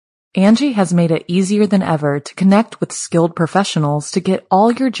Angie has made it easier than ever to connect with skilled professionals to get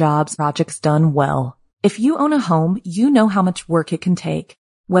all your jobs projects done well. If you own a home, you know how much work it can take,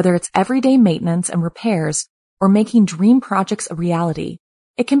 whether it's everyday maintenance and repairs or making dream projects a reality.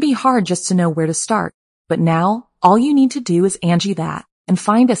 It can be hard just to know where to start, but now all you need to do is Angie that and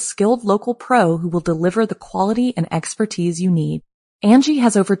find a skilled local pro who will deliver the quality and expertise you need. Angie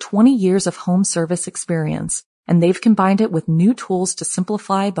has over 20 years of home service experience, and they've combined it with new tools to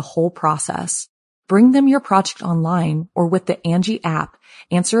simplify the whole process. Bring them your project online or with the Angie app,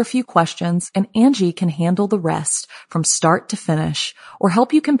 answer a few questions, and Angie can handle the rest from start to finish, or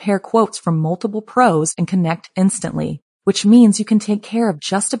help you compare quotes from multiple pros and connect instantly, which means you can take care of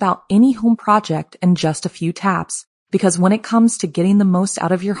just about any home project in just a few taps. Because when it comes to getting the most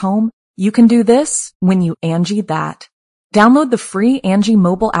out of your home, you can do this when you Angie that. Download the free Angie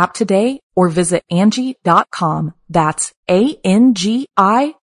mobile app today or visit Angie.com. That's ANGI.com.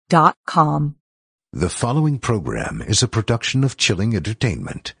 The following program is a production of Chilling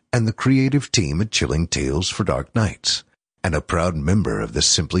Entertainment and the creative team at Chilling Tales for Dark Nights, and a proud member of the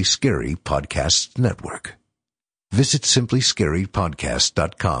Simply Scary Podcasts Network. Visit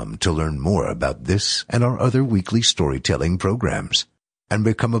simplyscarypodcast.com to learn more about this and our other weekly storytelling programs, and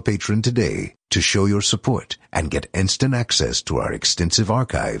become a patron today to show your support and get instant access to our extensive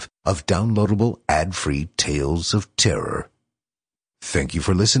archive of downloadable ad-free tales of terror. Thank you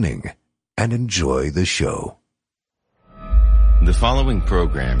for listening and enjoy the show. The following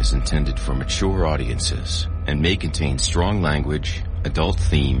program is intended for mature audiences and may contain strong language, adult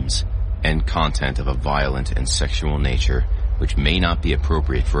themes, and content of a violent and sexual nature which may not be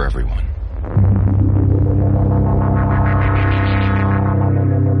appropriate for everyone.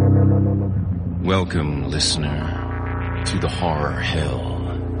 Welcome, listener, to the horror hell.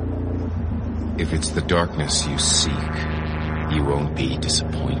 If it's the darkness you seek, you won't be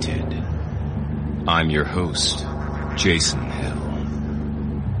disappointed. I'm your host, Jason Hill,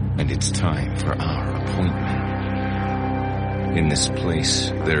 and it's time for our appointment. In this place,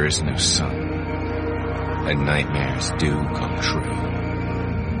 there is no sun, and nightmares do come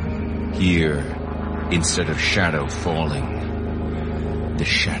true. Here, instead of shadow falling, the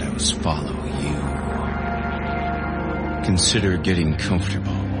shadows follow you. Consider getting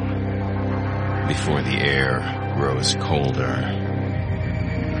comfortable before the air grows colder.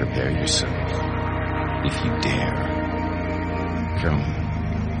 Prepare yourself, if you dare. Come,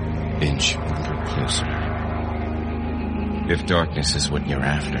 inch a little closer. If darkness is what you're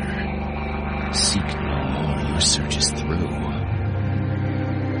after, seek no more, your search is through.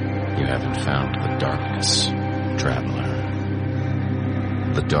 You haven't found the darkness, traveler.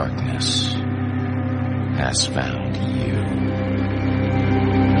 The darkness has found you.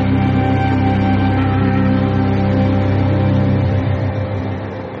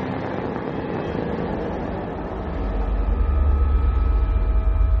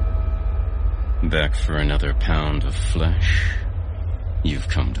 Back for another pound of flesh? You've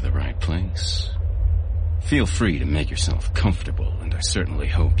come to the right place. Feel free to make yourself comfortable, and I certainly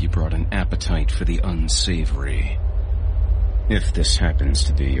hope you brought an appetite for the unsavory. If this happens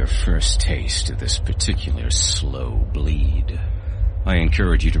to be your first taste of this particular slow bleed, I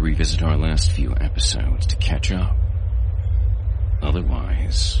encourage you to revisit our last few episodes to catch up.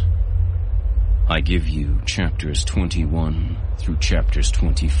 Otherwise, I give you chapters 21 through chapters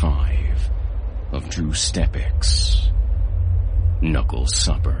 25 of Drew Stepek's Knuckle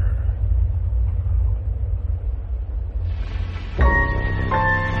Supper.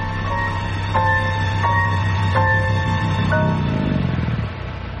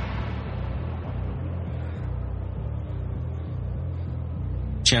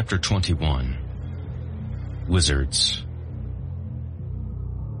 Chapter 21. Wizards.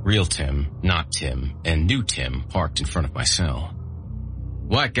 Real Tim, not Tim, and new Tim parked in front of my cell.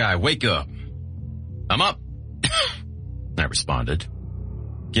 White guy, wake up. I'm up, I responded.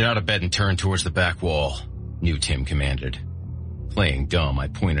 Get out of bed and turn towards the back wall, new Tim commanded. Playing dumb, I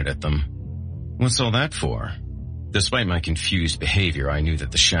pointed at them. What's all that for? Despite my confused behavior, I knew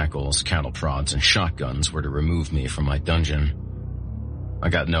that the shackles, cattle prods, and shotguns were to remove me from my dungeon. I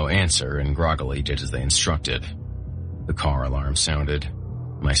got no answer and groggily did as they instructed. The car alarm sounded.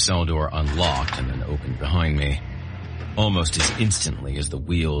 My cell door unlocked and then opened behind me. Almost as instantly as the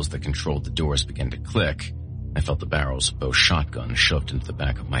wheels that controlled the doors began to click, I felt the barrels of both shotguns shoved into the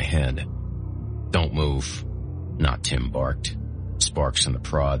back of my head. Don't move, not Tim barked. Sparks and the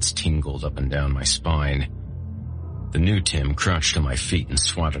prods tingled up and down my spine. The new Tim crouched to my feet and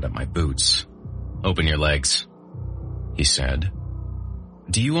swatted at my boots. Open your legs, he said.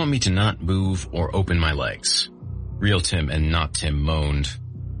 Do you want me to not move or open my legs? Real Tim and not Tim moaned.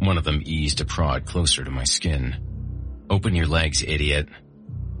 One of them eased a prod closer to my skin. "Open your legs, idiot."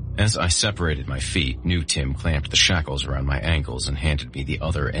 As I separated my feet, New Tim clamped the shackles around my ankles and handed me the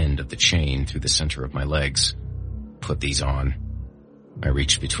other end of the chain through the center of my legs. "Put these on." I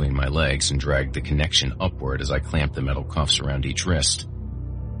reached between my legs and dragged the connection upward as I clamped the metal cuffs around each wrist.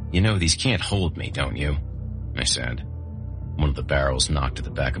 "You know these can't hold me, don't you?" I said. One of the barrels knocked at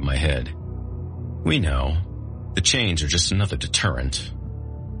the back of my head. "We know. The chains are just another deterrent."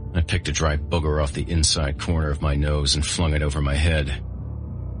 I picked a dry booger off the inside corner of my nose and flung it over my head.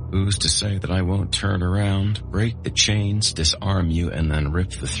 "Who's to say that I won't turn around, break the chains, disarm you, and then rip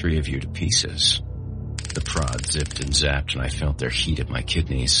the three of you to pieces?" The prod zipped and zapped, and I felt their heat at my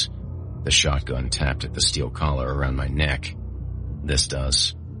kidneys. The shotgun tapped at the steel collar around my neck. "This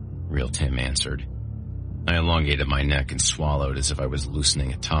does," Real Tim answered. I elongated my neck and swallowed as if I was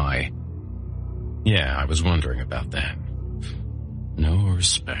loosening a tie. "Yeah, I was wondering about that. No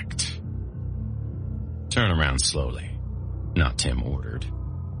respect." "Turn around slowly," Not Tim ordered.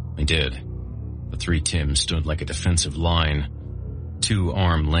 I did. The three Tims stood like a defensive line, 2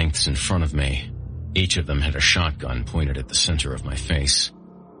 arm lengths in front of me. Each of them had a shotgun pointed at the center of my face.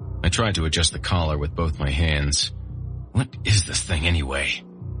 I tried to adjust the collar with both my hands. What is this thing anyway?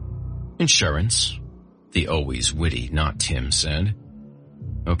 "Insurance," the always witty Not Tim said.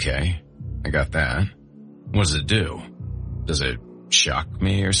 "Okay, I got that. What does it do? Does it shock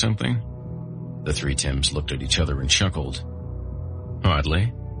me or something?" The three Tims looked at each other and chuckled.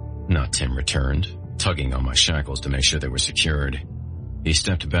 "Hardly," Not Tim returned, tugging on my shackles to make sure they were secured. He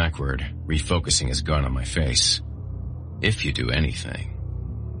stepped backward, refocusing his gun on my face. "If you do anything,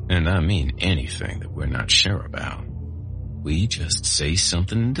 and I mean anything that we're not sure about, we just say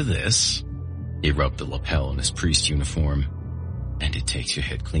something into this," he rubbed the lapel in his priest uniform, "and it takes your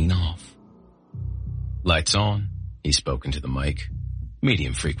head clean off." "Lights on," he spoke into the mic.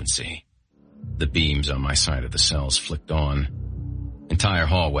 "Medium frequency." The beams on my side of the cells flicked on. Entire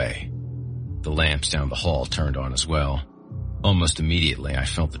hallway. The lamps down the hall turned on as well. Almost immediately, I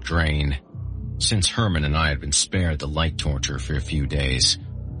felt the drain. Since Herman and I had been spared the light torture for a few days,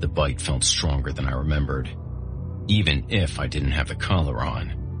 the bite felt stronger than I remembered. Even if I didn't have the collar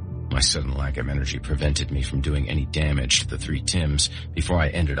on, my sudden lack of energy prevented me from doing any damage to the three Tims before I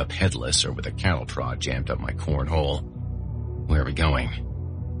ended up headless or with a cattle prod jammed up my cornhole. "Where are we going?"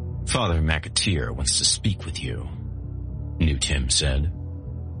 "Father McAteer wants to speak with you," New Tim said.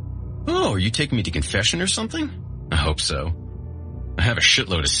 "Oh, are you taking me to confession or something?" "I hope so. I have a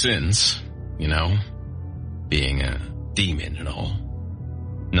shitload of sins, you know, being a demon and all."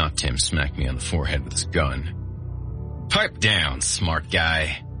 Not Tim smacked me on the forehead with his gun. "Pipe down, smart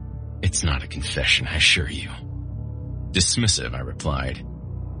guy. It's not a confession, I assure you." Dismissive, I replied.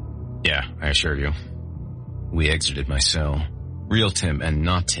 "Yeah, I assure you." We exited my cell. Real Tim and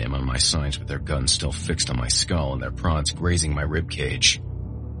Not Tim on my sides with their guns still fixed on my skull and their prods grazing my ribcage.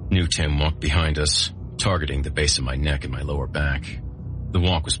 New Tim walked behind us, targeting the base of my neck and my lower back. The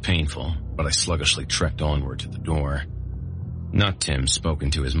walk was painful, but I sluggishly trekked onward to the door. Not Tim spoke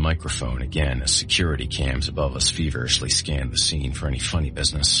into his microphone again as security cams above us feverishly scanned the scene for any funny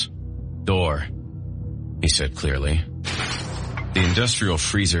business. "Door," he said clearly. The industrial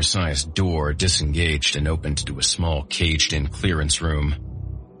freezer-sized door disengaged and opened to a small caged-in clearance room.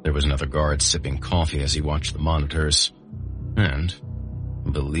 There was another guard sipping coffee as he watched the monitors. And,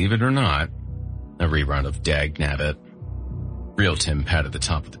 believe it or not, a rerun of Dag Nabbit. Real Tim patted the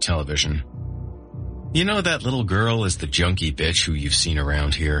top of the television. "You know that little girl is the junkie bitch who you've seen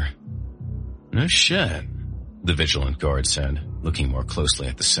around here?" "No shit," the vigilant guard said, looking more closely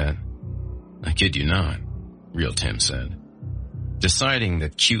at the set. "I kid you not," Real Tim said. Deciding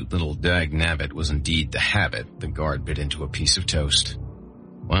that cute little Dag Nabbit was indeed the habit, the guard bit into a piece of toast.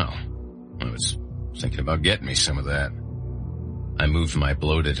 "Wow, I was thinking about getting me some of that." I moved my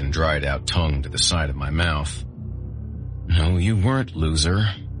bloated and dried out tongue to the side of my mouth. "No, you weren't, loser.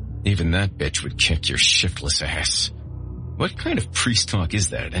 Even that bitch would kick your shiftless ass. What kind of priest talk is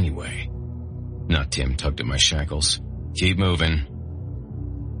that, anyway?" Not Tim tugged at my shackles. "Keep moving."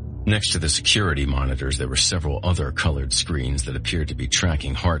 Next to the security monitors, there were several other colored screens that appeared to be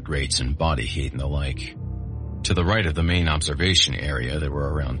tracking heart rates and body heat and the like. To the right of the main observation area, there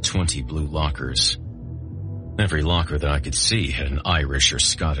were around 20 blue lockers. Every locker that I could see had an Irish or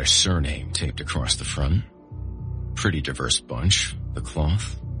Scottish surname taped across the front. Pretty diverse bunch, the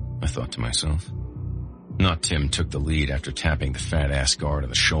cloth, I thought to myself. Not Tim took the lead after tapping the fat-ass guard on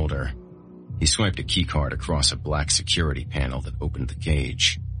the shoulder. He swiped a keycard across a black security panel that opened the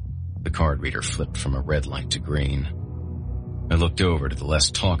cage. The card reader flipped from a red light to green. I looked over to the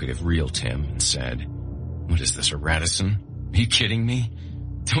less talkative Real Tim and said, "What is this, a Radisson? Are you kidding me?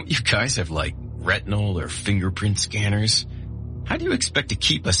 Don't you guys have, retinal or fingerprint scanners? How do you expect to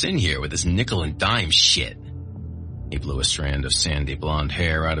keep us in here with this nickel and dime shit? He blew a strand of sandy blonde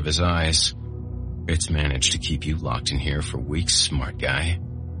hair out of his eyes. It's managed to keep you locked in here for weeks, smart guy.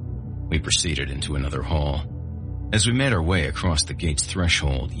 We proceeded into another hall. As we made our way across the gate's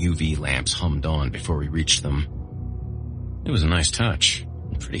threshold, UV lamps hummed on before we reached them. It was a nice touch,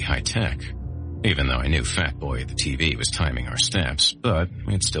 and pretty high-tech, even though I knew Fat Boy at the TV was timing our steps, but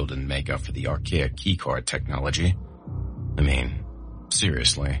it still didn't make up for the archaic keycard technology. I mean,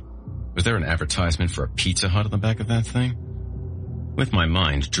 seriously, was there an advertisement for a Pizza Hut on the back of that thing? With my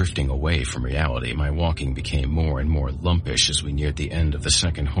mind drifting away from reality, my walking became more and more lumpish as we neared the end of the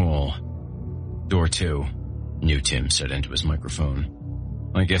second hall. Door 2, New Tim said into his microphone.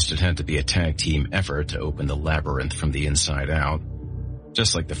 I guessed it had to be a tag team effort to open the labyrinth from the inside out.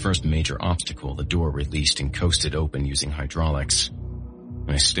 Just like the first major obstacle, the door released and coasted open using hydraulics.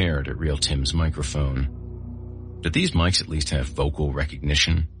 I stared at Real Tim's microphone. Did these mics at least have vocal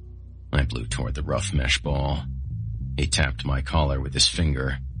recognition? I blew toward the rough mesh ball. He tapped my collar with his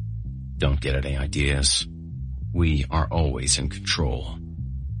finger. Don't get any ideas. We are always in control.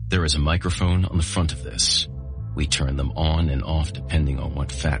 There is a microphone on the front of this. We turn them on and off depending on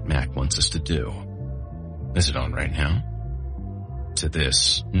what Fat Mac wants us to do. Is it on right now? To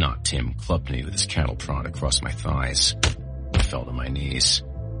this, Not Tim clubbed me with his cattle prod across my thighs. I fell to my knees.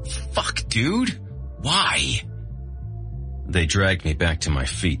 Fuck, dude! Why? They dragged me back to my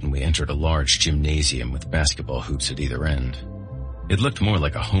feet and we entered a large gymnasium with basketball hoops at either end. It looked more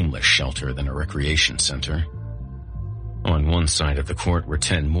like a homeless shelter than a recreation center. On one side of the court were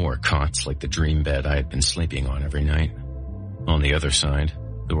 10 more cots like the dream bed I had been sleeping on every night. On the other side,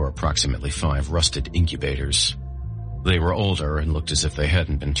 there were approximately 5 rusted incubators. They were older and looked as if they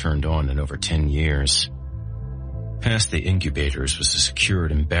hadn't been turned on in over 10 years. Past the incubators was a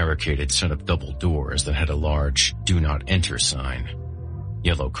secured and barricaded set of double doors that had a large "Do Not Enter" sign.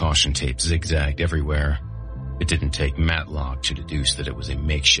 Yellow caution tape zigzagged everywhere. It didn't take Matlock to deduce that it was a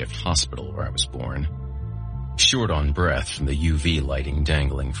makeshift hospital where I was born. Short on breath from the UV lighting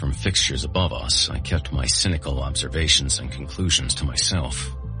dangling from fixtures above us, I kept my cynical observations and conclusions to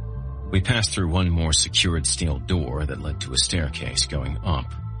myself. We passed through one more secured steel door that led to a staircase going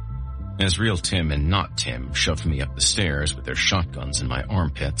up. As Real Tim and Not Tim shoved me up the stairs with their shotguns in my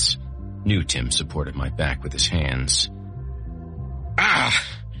armpits, New Tim supported my back with his hands. Ah!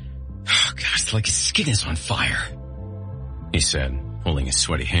 Oh, God, it's like his skin is on fire, he said, pulling his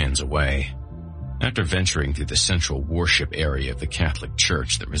sweaty hands away. After venturing through the central worship area of the Catholic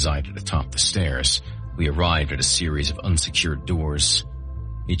Church that resided atop the stairs, we arrived at a series of unsecured doors.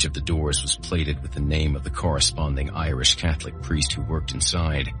 Each of the doors was plated with the name of the corresponding Irish Catholic priest who worked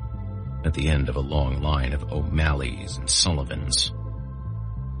inside, at the end of a long line of O'Malley's and Sullivans.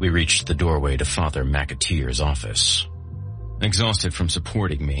 We reached the doorway to Father McAteer's office. Exhausted from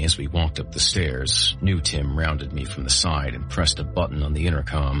supporting me as we walked up the stairs, New Tim rounded me from the side and pressed a button on the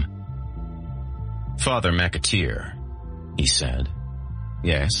intercom. Father McAteer, he said.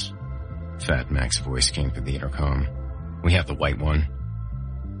 Yes. Fat Mac's voice came through the intercom. We have the white one.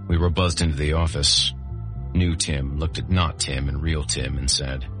 We were buzzed into the office. New Tim looked at Not Tim and Real Tim and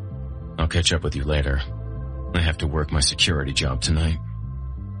said, I'll catch up with you later. I have to work my security job tonight.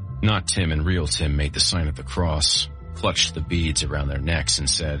 Not Tim and Real Tim made the sign of the cross, clutched the beads around their necks and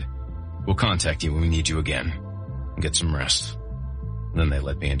said, We'll contact you when we need you again. Get some rest. Then they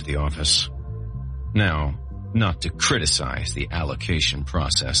led me into the office. Now, not to criticize the allocation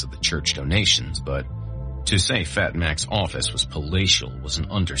process of the church donations, but to say Fat Mac's office was palatial was an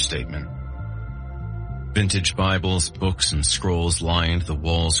understatement. Vintage Bibles, books, and scrolls lined the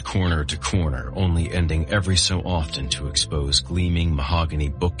walls corner to corner, only ending every so often to expose gleaming mahogany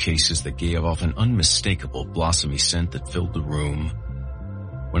bookcases that gave off an unmistakable blossomy scent that filled the room.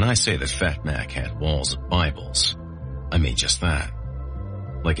 When I say that Fat Mac had walls of Bibles, I mean just that.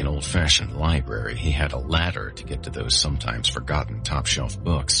 Like an old-fashioned library, he had a ladder to get to those sometimes forgotten top-shelf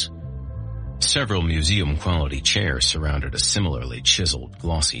books. Several museum-quality chairs surrounded a similarly chiseled,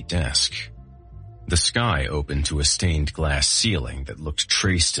 glossy desk. The sky opened to a stained glass ceiling that looked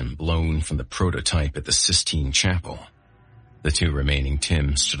traced and blown from the prototype at the Sistine Chapel. The 2 remaining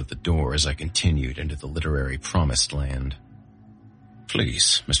Tims stood at the door as I continued into the literary promised land.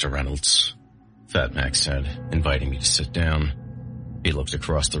 Please, Mr. Reynolds, Fat Mac said, inviting me to sit down. He looked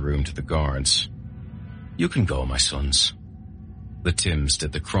across the room to the guards. You can go, my sons. The Tims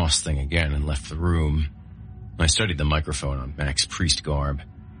did the cross thing again and left the room. I studied the microphone on Mac's priest garb.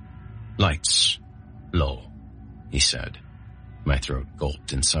 Lights. Low, he said. My throat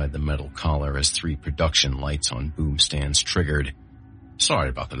gulped inside the metal collar as 3 production lights on boom stands triggered. Sorry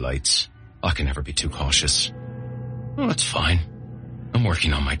about the lights. I can never be too cautious. Oh, it's fine. I'm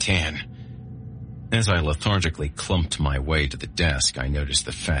working on my tan. As I lethargically clumped my way to the desk, I noticed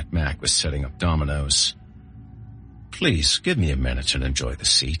that Fat Mac was setting up dominoes. Please, give me a minute and enjoy the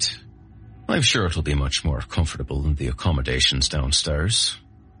seat. I'm sure it'll be much more comfortable than the accommodations downstairs.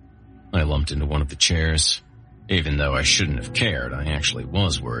 I lumped into one of the chairs. Even though I shouldn't have cared, I actually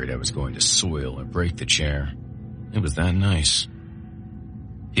was worried I was going to soil or break the chair. It was that nice.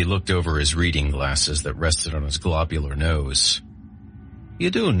 He looked over his reading glasses that rested on his globular nose.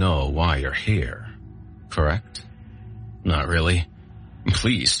 You do know why you're here, correct? Not really.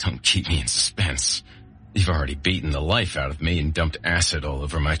 Please don't keep me in suspense. You've already beaten the life out of me and dumped acid all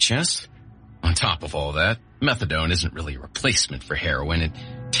over my chest. On top of all that, methadone isn't really a replacement for heroin. It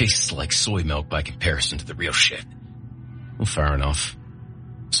tastes like soy milk by comparison to the real shit. Well, fair enough.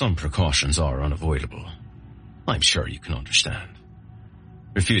 Some precautions are unavoidable. I'm sure you can understand.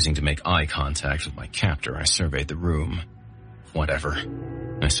 Refusing to make eye contact with my captor, I surveyed the room. Whatever,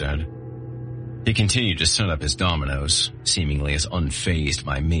 I said. He continued to set up his dominoes, seemingly as unfazed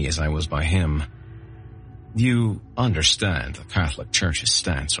by me as I was by him. You understand the Catholic Church's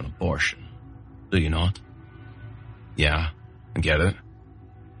stance on abortion, do you not? Yeah, I get it.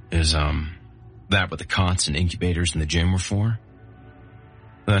 Is, that what the cots and incubators in the gym were for?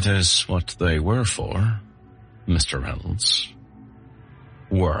 That is what they were for, Mr. Reynolds.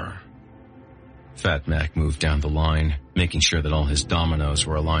 Were. Fat Mac moved down the line, making sure that all his dominoes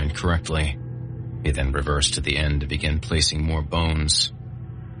were aligned correctly. He then reversed to the end to begin placing more bones.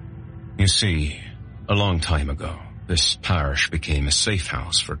 You see, a long time ago, this parish became a safe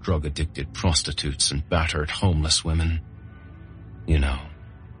house for drug-addicted prostitutes and battered homeless women. You know,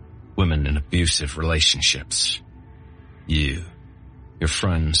 women in abusive relationships. You, your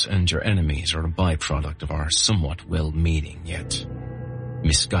friends, and your enemies are a byproduct of our somewhat well-meaning yet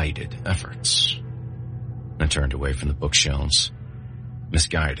misguided efforts. I turned away from the bookshelves.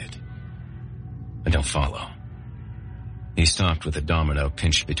 Misguided. I don't follow. He stopped with a domino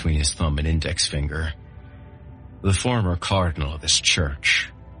pinched between his thumb and index finger. The former cardinal of this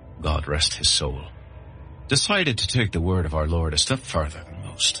church, God rest his soul, decided to take the word of our Lord a step further than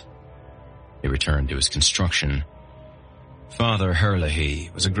most. He returned to his construction. Father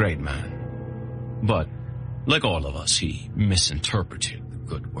Herlihy was a great man, but, like all of us, he misinterpreted the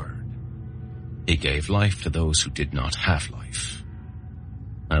good word. He gave life to those who did not have life.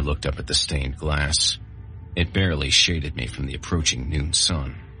 I looked up at the stained glass. It barely shaded me from the approaching noon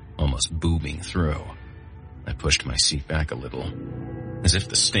sun, almost booming through. I pushed my seat back a little, as if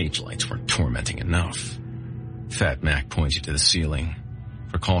the stage lights weren't tormenting enough. Fat Mac pointed to the ceiling.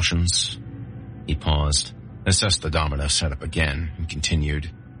 Precautions? He paused, assessed the domino setup again, and continued.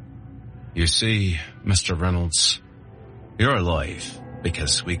 You see, Mr. Reynolds, you're alive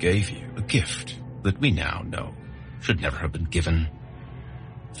because we gave you a gift that we now know should never have been given.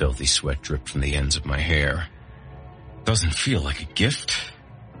 Filthy sweat dripped from the ends of my hair. Doesn't feel like a gift.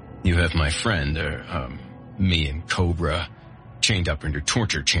 You have my friend, me and Cobra, chained up in your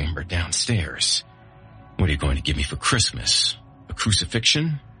torture chamber downstairs. What are you going to give me for Christmas? A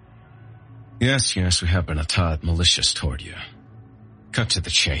crucifixion? Yes, we have been a tad malicious toward you. Cut to the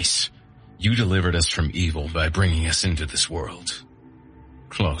chase. You delivered us from evil by bringing us into this world.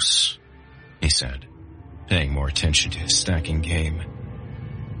 Close, he said, paying more attention to his stacking game.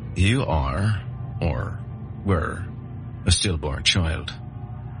 You are, or were, a stillborn child.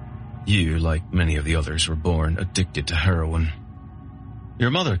 You, like many of the others, were born addicted to heroin.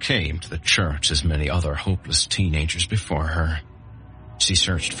 Your mother came to the church as many other hopeless teenagers before her. She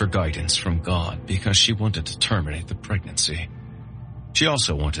searched for guidance from God because she wanted to terminate the pregnancy. She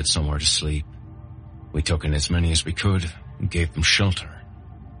also wanted somewhere to sleep. We took in as many as we could and gave them shelter.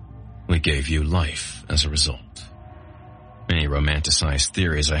 We gave you life as a result. Any romanticized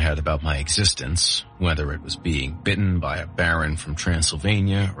theories I had about my existence, whether it was being bitten by a baron from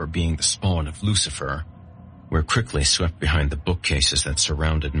Transylvania or being the spawn of Lucifer, were quickly swept behind the bookcases that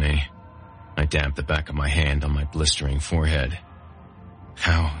surrounded me. I dabbed the back of my hand on my blistering forehead.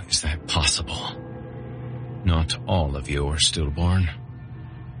 How is that possible? Not all of you are stillborn.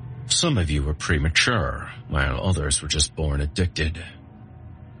 Some of you were premature, while others were just born addicted.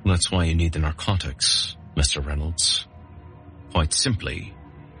 That's why you need the narcotics, Mr. Reynolds. Quite simply,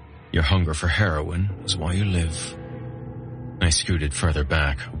 your hunger for heroin is why you live. I scooted further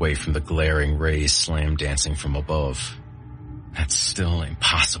back, away from the glaring rays slam dancing from above. That's still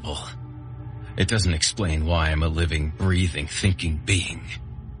impossible. It doesn't explain why I'm a living, breathing, thinking being.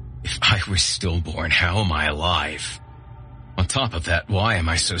 If I was stillborn, how am I alive? On top of that, why am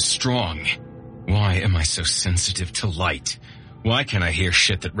I so strong? Why am I so sensitive to light? Why can I hear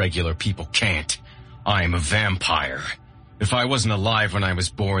shit that regular people can't? I'm a vampire. If I wasn't alive when I was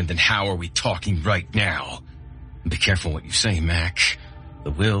born, then how are we talking right now? Be careful what you say, Mac.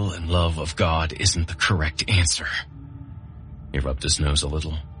 The will and love of God isn't the correct answer. He rubbed his nose a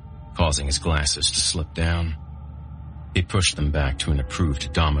little, causing his glasses to slip down. He pushed them back to an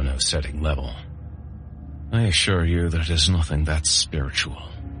approved domino setting level. I assure you that it is nothing that spiritual.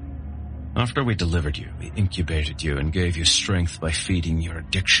 After we delivered you, we incubated you and gave you strength by feeding your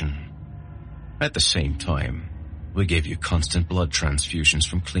addiction. At the same time, we gave you constant blood transfusions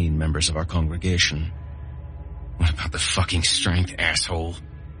from clean members of our congregation. What about the fucking strength, asshole?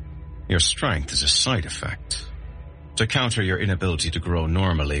 Your strength is a side effect. To counter your inability to grow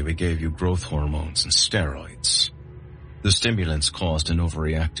normally, we gave you growth hormones and steroids. The stimulants caused an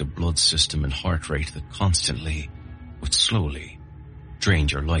overreactive blood system and heart rate that constantly, but slowly,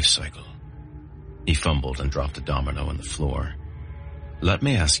 drained your life cycle. He fumbled and dropped a domino on the floor. Let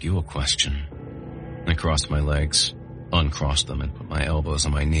me ask you a question. I crossed my legs, uncrossed them, and put my elbows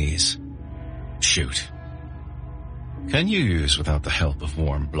on my knees. Shoot. Can you use without the help of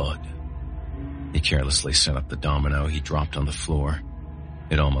warm blood? He carelessly set up the domino he dropped on the floor.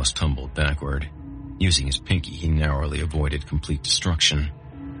 It almost tumbled backward. Using his pinky, he narrowly avoided complete destruction.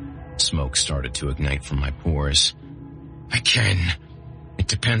 Smoke started to ignite from my pores. I can. It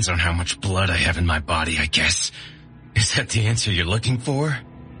depends on how much blood I have in my body, I guess. Is that the answer you're looking for?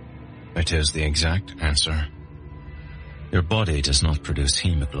 It is the exact answer. Your body does not produce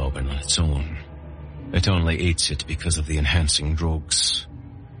hemoglobin on its own. It only eats it because of the enhancing drugs.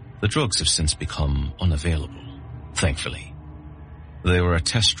 The drugs have since become unavailable, thankfully. They were a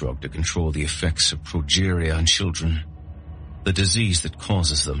test drug to control the effects of progeria on children, the disease that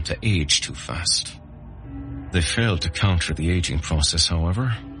causes them to age too fast. They failed to counter the aging process,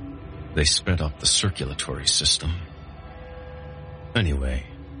 however. They sped up the circulatory system. Anyway,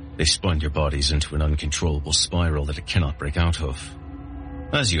 they spun your bodies into an uncontrollable spiral that it cannot break out of.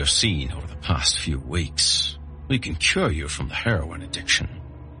 As you have seen over the past few weeks, we can cure you from the heroin addiction.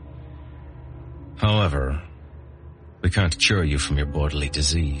 However, we can't cure you from your bodily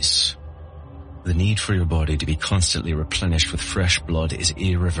disease. The need for your body to be constantly replenished with fresh blood is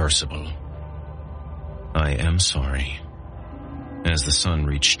irreversible. I am sorry. As the sun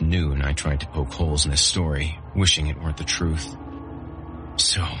reached noon, I tried to poke holes in his story, wishing it weren't the truth.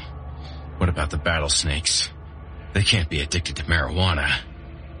 So, what about the battlesnakes? They can't be addicted to marijuana.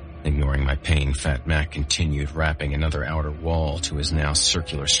 Ignoring my pain, Fat Mac continued wrapping another outer wall to his now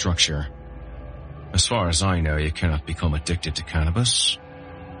circular structure. As far as I know, you cannot become addicted to cannabis.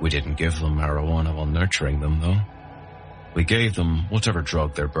 We didn't give them marijuana while nurturing them, though. We gave them whatever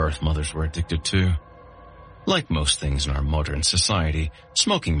drug their birth mothers were addicted to. Like most things in our modern society,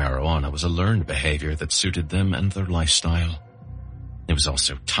 smoking marijuana was a learned behavior that suited them and their lifestyle. It was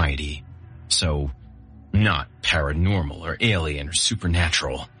also tidy, so not paranormal or alien or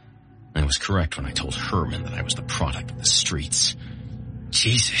supernatural. I was correct when I told Herman that I was the product of the streets.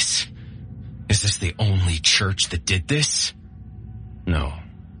 Jesus, is this the only church that did this? No.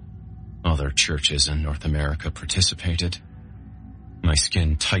 Other churches in North America participated. My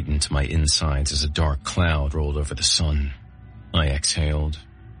skin tightened to my insides as a dark cloud rolled over the sun. I exhaled,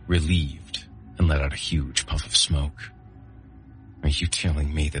 relieved, and let out a huge puff of smoke. Are you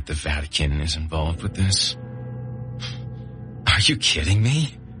telling me that the Vatican is involved with this? Are you kidding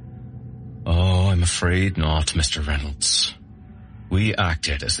me? Oh, I'm afraid not, Mr. Reynolds. We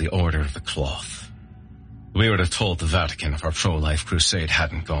acted as the Order of the Cloth. We would have told the Vatican if our pro-life crusade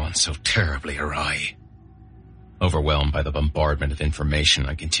hadn't gone so terribly awry. Overwhelmed by the bombardment of information,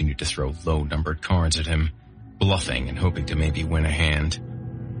 I continued to throw low-numbered cards at him, bluffing and hoping to maybe win a hand.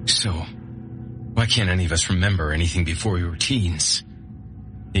 So, why can't any of us remember anything before we were teens?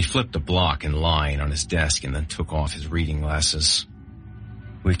 He flipped a block and line on his desk and then took off his reading glasses.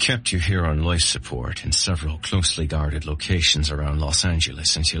 We kept you here on life support in several closely guarded locations around Los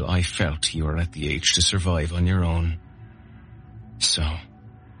Angeles until I felt you were at the age to survive on your own. So,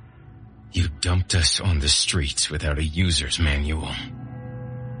 you dumped us on the streets without a user's manual.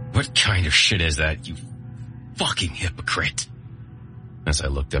 What kind of shit is that, you fucking hypocrite? As I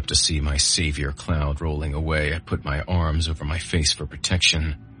looked up to see my savior cloud rolling away, I put my arms over my face for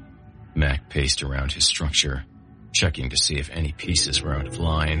protection. Mac paced around his structure, checking to see if any pieces were out of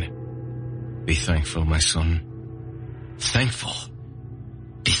line. Be thankful, my son. Thankful?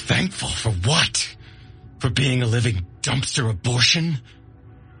 Be thankful for what? For being a living dumpster abortion?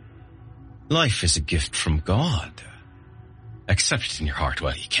 Life is a gift from God. Accept it in your heart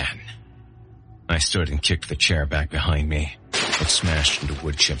while you can. I stood and kicked the chair back behind me. It smashed into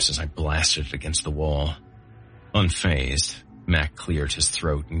wood chips as I blasted it against the wall. Unfazed, Mac cleared his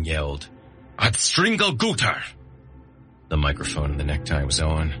throat and yelled, "Adstringelguter!" The microphone and the necktie was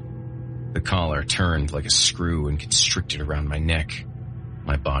on. The collar turned like a screw and constricted around my neck.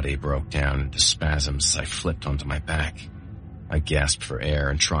 My body broke down into spasms as I flipped onto my back. I gasped for air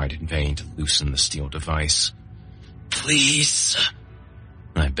and tried in vain to loosen the steel device. "Please,"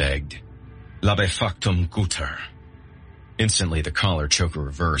 I begged. "Labe factum guter." Instantly, the collar choker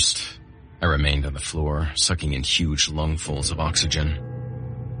reversed. I remained on the floor, sucking in huge lungfuls of oxygen.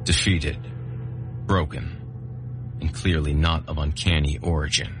 Defeated, broken, and clearly not of uncanny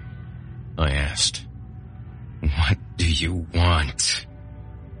origin, I asked, "What do you want?"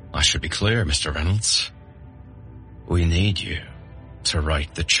 "I should be clear, Mr. Reynolds. We need you to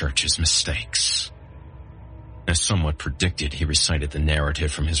right the church's mistakes." As somewhat predicted, he recited the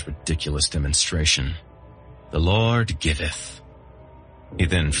narrative from his ridiculous demonstration. "The Lord giveth." He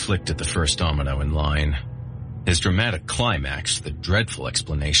then flicked at the first domino in line. His dramatic climax to the dreadful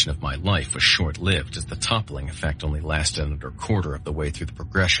explanation of my life was short-lived, as the toppling effect only lasted under a quarter of the way through the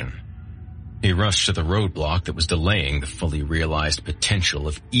progression. He rushed to the roadblock that was delaying the fully realized potential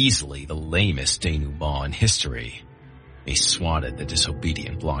of easily the lamest denouement in history. He swatted the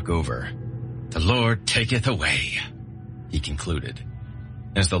disobedient block over. "The Lord taketh away," he concluded.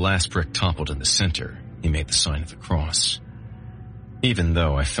 As the last brick toppled in the center, he made the sign of the cross. Even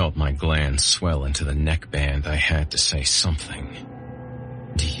though I felt my glands swell into the neckband, I had to say something.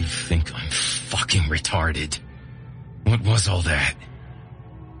 "Do you think I'm fucking retarded? What was all that?"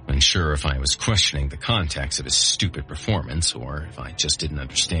 Unsure if I was questioning the context of his stupid performance or if I just didn't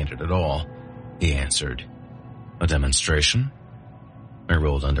understand it at all, he answered, "A demonstration?" I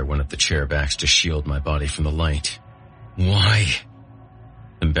rolled under one of the chair backs to shield my body from the light. "Why?"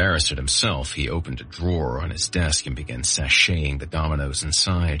 Embarrassed at himself, he opened a drawer on his desk and began sashaying the dominoes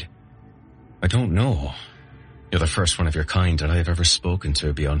inside. "I don't know. You're the first one of your kind that I have ever spoken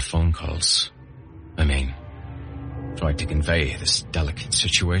to beyond phone calls. Tried to convey this delicate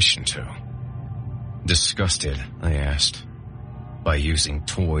situation to." Disgusted, I asked, "By using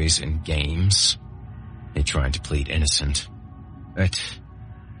toys and games?" He tried to plead innocent.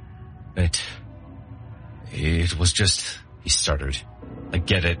 It was just," he stuttered. "I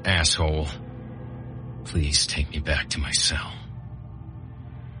get it, asshole. Please take me back to my cell."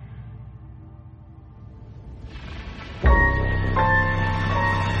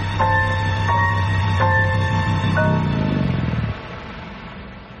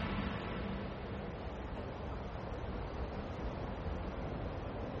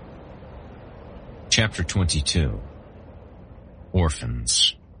 Chapter 22.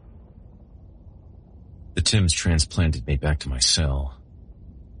 Orphans. The Tims transplanted me back to my cell.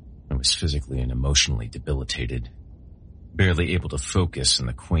 I was physically and emotionally debilitated, barely able to focus in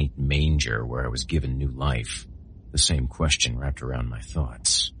the quaint manger where I was given new life. The same question wrapped around my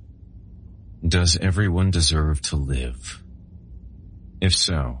thoughts. Does everyone deserve to live? If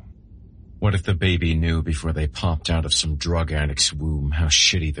so, what if the baby knew before they popped out of some drug addict's womb how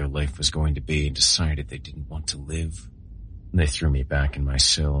shitty their life was going to be and decided they didn't want to live? They threw me back in my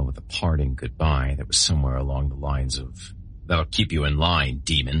cell with a parting goodbye that was somewhere along the lines of, "That'll keep you in line,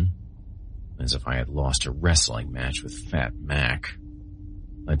 demon." As if I had lost a wrestling match with Fat Mac.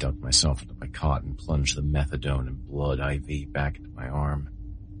 I ducked myself into my cot and plunged the methadone and blood IV back into my arm.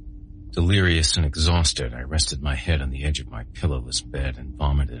 Delirious and exhausted, I rested my head on the edge of my pillowless bed and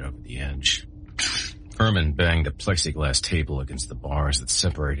vomited over the edge. Herman banged a plexiglass table against the bars that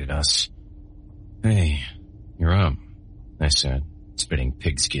separated us. "Hey, you're up," I said, spitting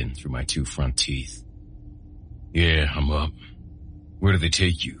pigskin through my 2 front teeth. "Yeah, I'm up. Where did they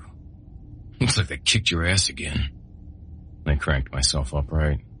take you? Looks like they kicked your ass again." I cranked myself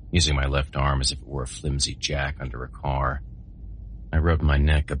upright, using my left arm as if it were a flimsy jack under a car. I rubbed my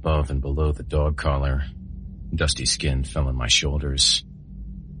neck above and below the dog collar. Dusty skin fell on my shoulders.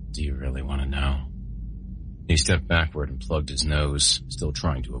 "Do you really want to know?" He stepped backward and plugged his nose, still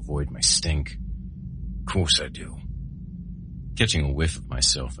trying to avoid my stink. "Of course I do." Catching a whiff of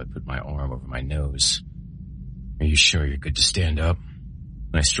myself, I put my arm over my nose. "Are you sure you're good to stand up?"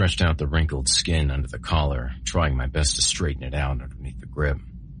 I stretched out the wrinkled skin under the collar, trying my best to straighten it out underneath the grip.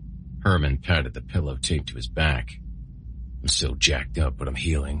 Herman patted the pillow taped to his back. "I'm still jacked up, but I'm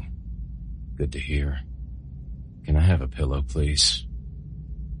healing." "Good to hear. Can I have a pillow, please?"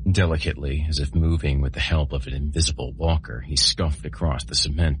 Delicately, as if moving with the help of an invisible walker, he scuffed across the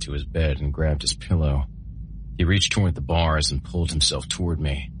cement to his bed and grabbed his pillow. He reached toward the bars and pulled himself toward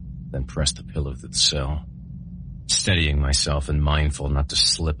me, then pressed the pillow through the cell. Steadying myself and mindful not to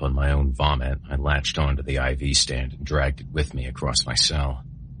slip on my own vomit, I latched onto the IV stand and dragged it with me across my cell.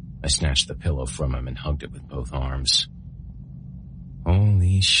 I snatched the pillow from him and hugged it with both arms.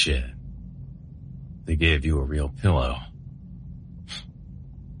 Holy shit. They gave you a real pillow.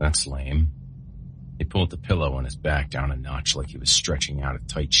 That's lame. He pulled the pillow on his back down a notch like he was stretching out a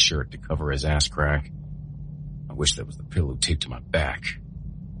tight shirt to cover his ass crack. I wish that was the pillow taped to my back.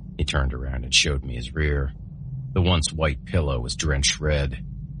 He turned around and showed me his rear. The once white pillow was drenched red.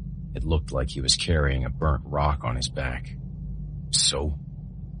 It looked like he was carrying a burnt rock on his back. So?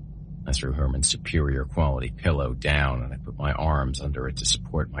 I threw Herman's superior quality pillow down and I put my arms under it to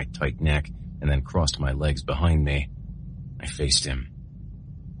support my tight neck and then crossed my legs behind me. I faced him.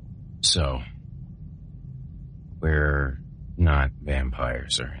 So, we're not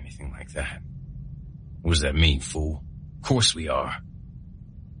vampires or anything like that. What does that mean, fool? Of course we are.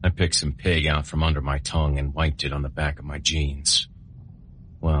 I picked some pig out from under my tongue and wiped it on the back of my jeans.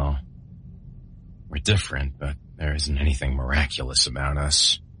 Well, we're different, but there isn't anything miraculous about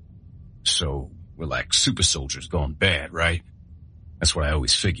us. So, we're like super soldiers gone bad, right? That's what I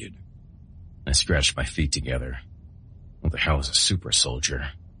always figured. I scratched my feet together. What the hell is a super soldier?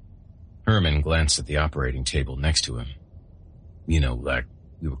 Herman glanced at the operating table next to him. You know, like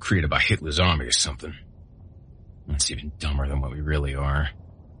we were created by Hitler's army or something. That's even dumber than what we really are.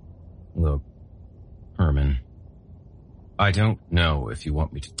 Look, Herman, I don't know if you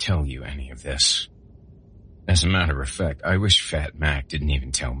want me to tell you any of this. As a matter of fact, I wish Fat Mac didn't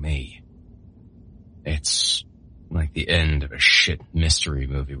even tell me. It's like the end of a shit mystery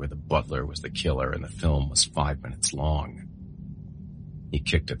movie where the butler was the killer and the film was 5 minutes long. He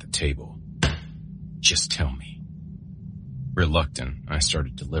kicked at the table. Just tell me. Reluctant, I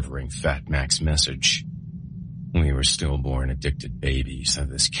started delivering Fat Mac's message. We were stillborn, addicted babies that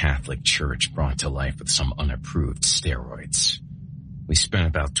this Catholic church brought to life with some unapproved steroids. We spent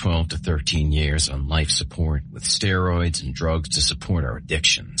about 12 to 13 years on life support with steroids and drugs to support our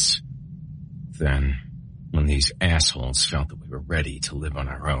addictions. Then, when these assholes felt that we were ready to live on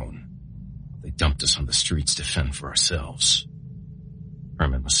our own, they dumped us on the streets to fend for ourselves.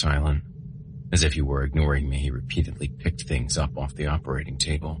 Herman was silent. As if he were ignoring me, he repeatedly picked things up off the operating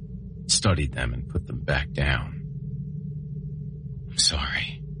table, studied them, and put them back down. I'm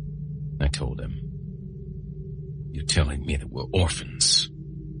sorry, I told him. You're telling me that we're orphans.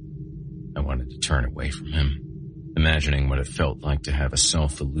 I wanted to turn away from him, imagining what it felt like to have a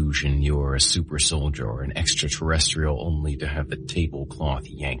self-illusion you're a super soldier or an extraterrestrial only to have the tablecloth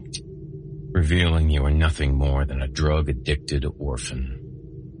yanked, revealing you are nothing more than a drug-addicted orphan.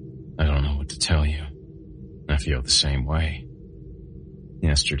 I don't know what to tell you. I feel the same way.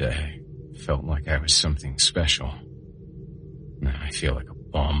 Yesterday, I felt like I was something special. Now I feel like a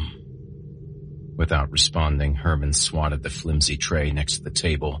bum. Without responding, Herman swatted the flimsy tray next to the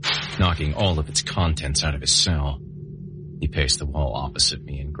table, knocking all of its contents out of his cell. He paced the wall opposite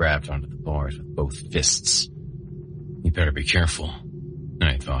me and grabbed onto the bars with both fists. You better be careful,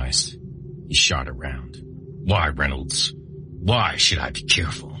 I advised. He shot around. Why, Reynolds? Why should I be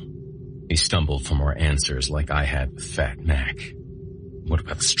careful? He stumbled for more answers like I had with Fat Mac. What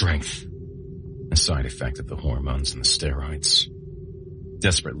about the strength? A side effect of the hormones and the steroids.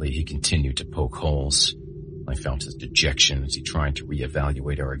 Desperately, he continued to poke holes. I felt his dejection as he tried to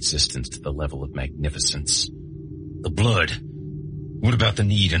reevaluate our existence to the level of magnificence. The blood. What about the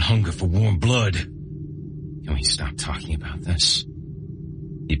need and hunger for warm blood? Can we stop talking about this?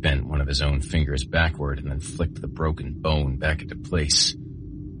 He bent one of his own fingers backward and then flicked the broken bone back into place.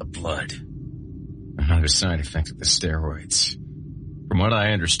 The blood. Another side effect of the steroids. From what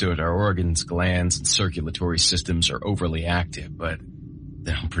I understood, our organs, glands, and circulatory systems are overly active, but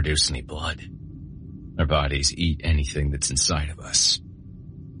they don't produce any blood. Our bodies eat anything that's inside of us.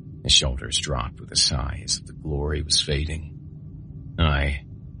 His shoulders dropped with a sigh as if the glory was fading. I,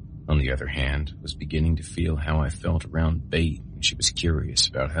 on the other hand, was beginning to feel how I felt around Bate when she was curious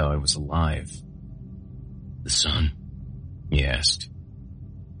about how I was alive. The sun? He asked.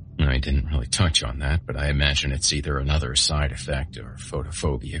 I didn't really touch on that, but I imagine it's either another side effect or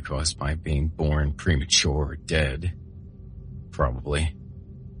photophobia caused by being born premature or dead. Probably.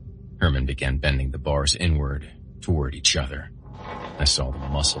 Herman began bending the bars inward, toward each other. I saw the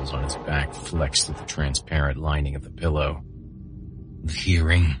muscles on his back flex through the transparent lining of the pillow. The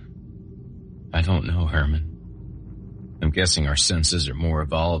hearing? I don't know, Herman. I'm guessing our senses are more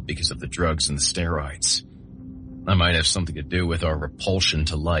evolved because of the drugs and the steroids. I might have something to do with our repulsion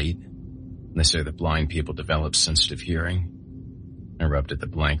to light. They say that blind people develop sensitive hearing. I rubbed at the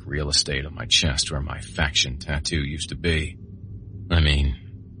blank real estate on my chest where my faction tattoo used to be. I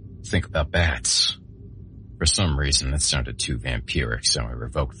mean, think about bats. For some reason, that sounded too vampiric, so I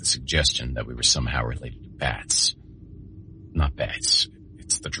revoked the suggestion that we were somehow related to bats. Not bats,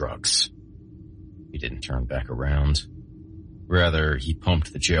 it's the drugs. He didn't turn back around. Rather, he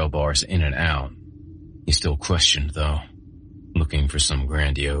pumped the jail bars in and out. He still questioned, though, looking for some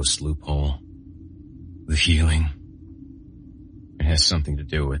grandiose loophole. The healing. It has something to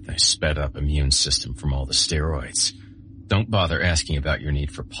do with a sped-up immune system from all the steroids. Don't bother asking about your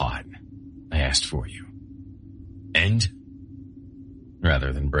need for pot. I asked for you. And?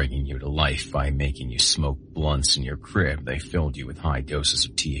 Rather than bringing you to life by making you smoke blunts in your crib, they filled you with high doses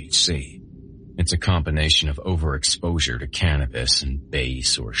of THC. It's a combination of overexposure to cannabis and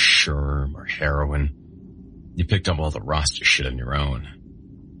base or sherm or heroin. You picked up all the roster shit on your own.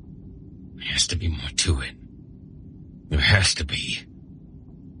 There has to be more to it. There has to be.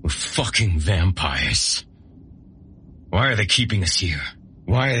 We're fucking vampires. Why are they keeping us here?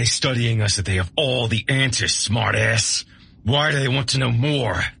 Why are they studying us if they have all the answers, smartass? Why do they want to know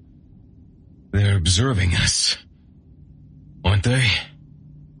more? They're observing us. Aren't they?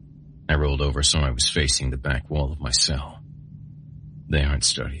 I rolled over so I was facing the back wall of my cell. They aren't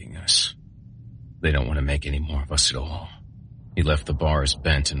studying us. They don't want to make any more of us at all. He left the bars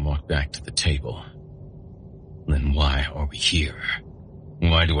bent and walked back to the table. Then why are we here?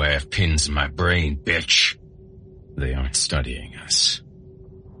 Why do I have pins in my brain, bitch? They aren't studying us.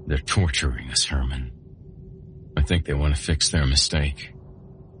 They're torturing us, Herman. I think they want to fix their mistake.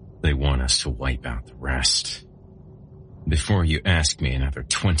 They want us to wipe out the rest. Before you ask me another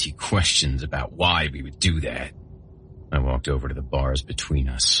 20 questions about why we would do that, I walked over to the bars between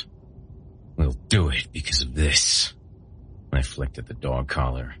us. We'll do it because of this. I flicked at the dog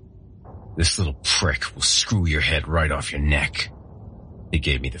collar. This little prick will screw your head right off your neck. He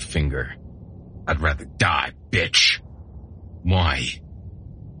gave me the finger. I'd rather die, bitch. Why?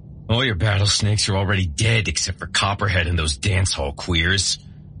 All your battle snakes are already dead except for Copperhead and those dance hall queers.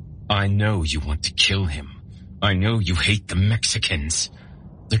 I know you want to kill him. I know you hate the Mexicans.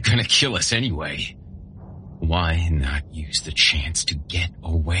 They're gonna kill us anyway. Why not use the chance to get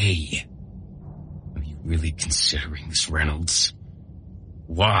away? Are you really considering this, Reynolds?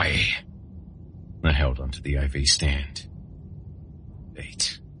 Why? I held onto the IV stand.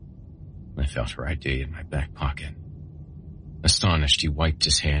 Wait. I felt her ID in my back pocket. Astonished, he wiped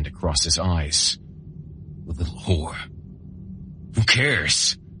his hand across his eyes. The little whore. Who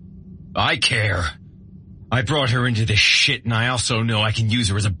cares? I care. I brought her into this shit, and I also know I can use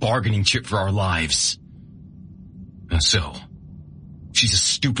her as a bargaining chip for our lives. And so, she's a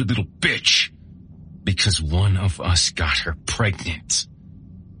stupid little bitch, because one of us got her pregnant.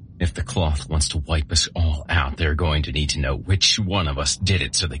 If the cloth wants to wipe us all out, they're going to need to know which one of us did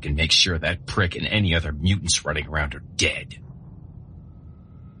it so they can make sure that prick and any other mutants running around are dead.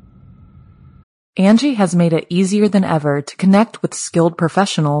 Angie has made it easier than ever to connect with skilled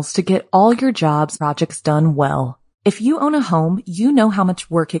professionals to get all your jobs projects done well. If you own a home, you know how much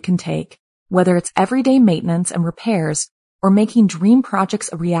work it can take, whether it's everyday maintenance and repairs or making dream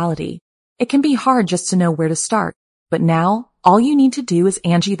projects a reality. It can be hard just to know where to start, but now all you need to do is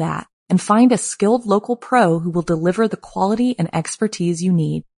Angie that and find a skilled local pro who will deliver the quality and expertise you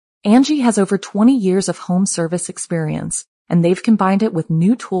need. Angie has over 20 years of home service experience, and they've combined it with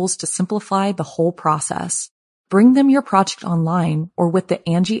new tools to simplify the whole process. Bring them your project online or with the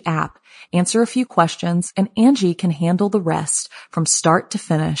Angie app, answer a few questions, and Angie can handle the rest from start to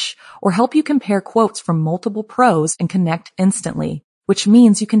finish, or help you compare quotes from multiple pros and connect instantly, which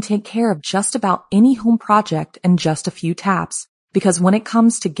means you can take care of just about any home project in just a few taps. Because when it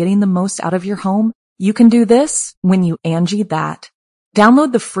comes to getting the most out of your home, you can do this when you Angie that.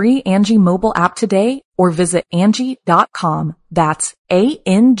 Download the free Angie mobile app today or visit Angie.com. That's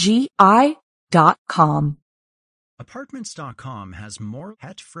ANGI.com. Apartments.com has more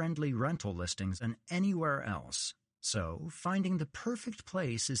pet-friendly rental listings than anywhere else. So, finding the perfect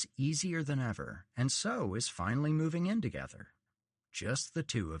place is easier than ever, and so is finally moving in together. Just the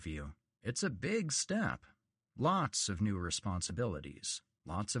two of you. It's a big step. Lots of new responsibilities.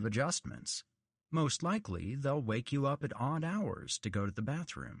 Lots of adjustments. Most likely, they'll wake you up at odd hours to go to the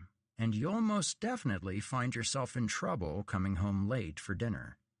bathroom, and you'll most definitely find yourself in trouble coming home late for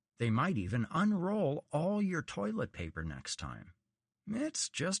dinner. They might even unroll all your toilet paper next time. It's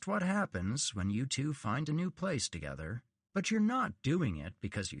just what happens when you two find a new place together. But you're not doing it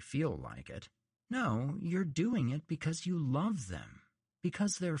because you feel like it. No, you're doing it because you love them,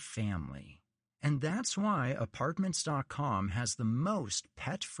 because they're family. And that's why Apartments.com has the most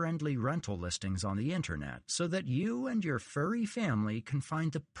pet-friendly rental listings on the internet, so that you and your furry family can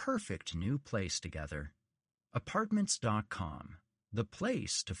find the perfect new place together. Apartments.com, the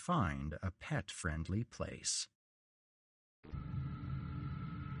place to find a pet-friendly place.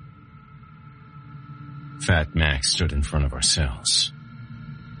 Fat Max stood in front of our cells.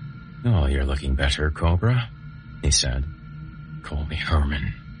 "Oh, you're looking better, Cobra," he said. Call me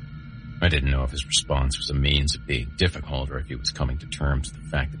Herman. I didn't know if his response was a means of being difficult or if he was coming to terms with the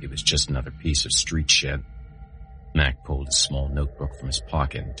fact that he was just another piece of street shit. Mac pulled a small notebook from his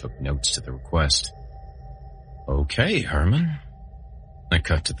pocket and took notes to the request. Okay, Herman. I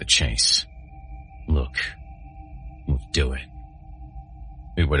cut to the chase. Look, we'll do it.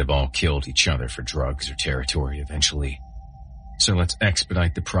 We would have all killed each other for drugs or territory eventually. So let's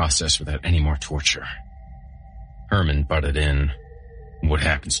expedite the process without any more torture. Herman butted in. What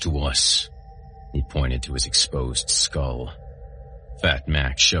happens to us? He pointed to his exposed skull. Fat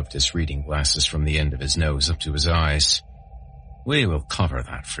Mac shoved his reading glasses from the end of his nose up to his eyes. We will cover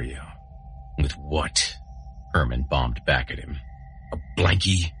that for you. With what? Herman bombed back at him. A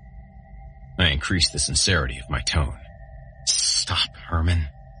blankie? I increased the sincerity of my tone. Stop, Herman.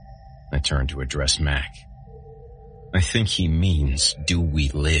 I turned to address Mac. I think he means, do we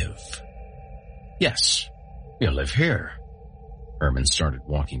live? Yes, we'll live here. Herman started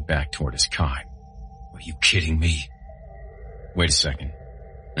walking back toward his cot. Are you kidding me? Wait a second,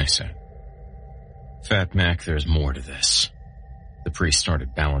 I said. Fat Mac, there's more to this. The priest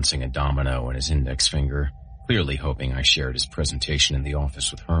started balancing a domino on his index finger, clearly hoping I shared his presentation in the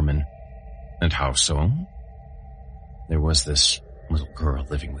office with Herman. And how so? There was this little girl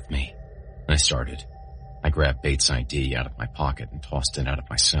living with me. I started. I grabbed Bates' ID out of my pocket and tossed it out of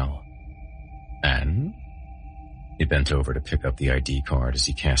my cell. And? He bent over to pick up the ID card as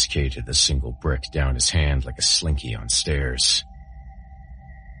he cascaded the single brick down his hand like a slinky on stairs.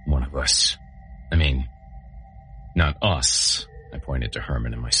 One of us. I mean, not us, I pointed to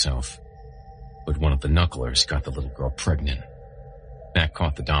Herman and myself. But one of the knucklers got the little girl pregnant. Mac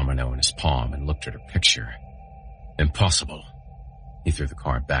caught the domino in his palm and looked at her picture. Impossible. He threw the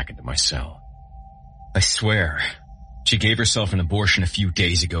card back into my cell. I swear, she gave herself an abortion a few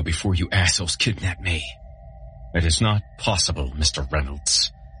days ago before you assholes kidnapped me. It is not possible, Mr.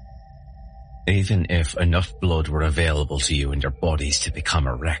 Reynolds. Even if enough blood were available to you and your bodies to become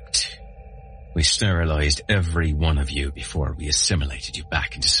erect, we sterilized every one of you before we assimilated you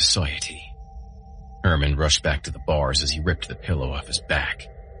back into society. Herman rushed back to the bars as he ripped the pillow off his back.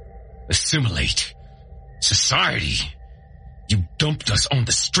 Assimilate? Society? You dumped us on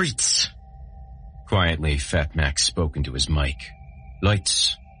the streets. Quietly, Fat Mac spoke into his mic.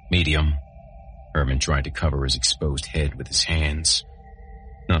 Lights, medium. Herman tried to cover his exposed head with his hands.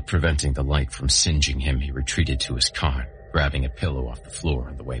 Not preventing the light from singeing him, he retreated to his cot, grabbing a pillow off the floor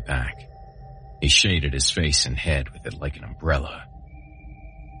on the way back. He shaded his face and head with it like an umbrella.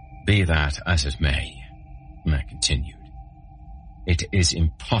 Be that as it may, Mac continued, it is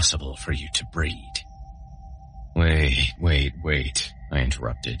impossible for you to breed. Wait, I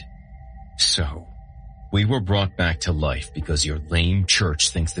interrupted. So, we were brought back to life because your lame church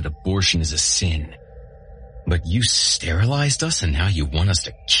thinks that abortion is a sin. But you sterilized us and now you want us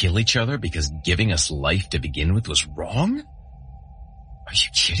to kill each other because giving us life to begin with was wrong? Are you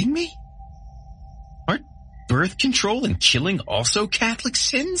kidding me? Aren't birth control and killing also Catholic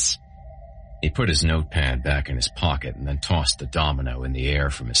sins? He put his notepad back in his pocket and then tossed the domino in the air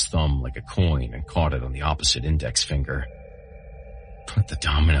from his thumb like a coin and caught it on the opposite index finger. Put the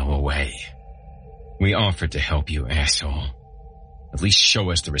domino away. We offered to help you, asshole. At least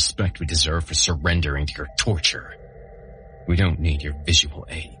show us the respect we deserve for surrendering to your torture. We don't need your visual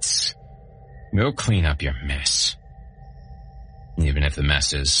aids. We'll clean up your mess. Even if the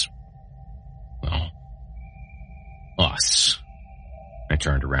mess is, well, us. I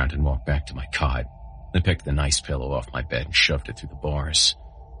turned around and walked back to my cot, then picked the nice pillow off my bed and shoved it through the bars.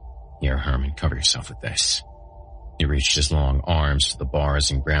 Here, Herman, cover yourself with this. He reached his long arms to the bars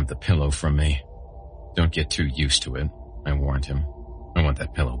and grabbed the pillow from me. Don't get too used to it, I warned him. I want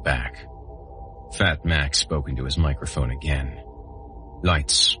that pillow back. Fat Mac spoke into his microphone again.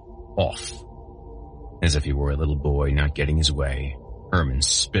 Lights off. As if he were a little boy not getting his way, Herman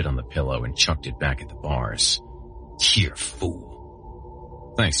spit on the pillow and chucked it back at the bars. Here,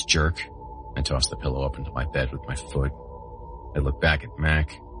 fool. Thanks, jerk. I tossed the pillow up into my bed with my foot. I looked back at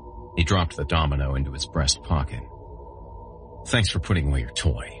Mac. He dropped the domino into his breast pocket. Thanks for putting away your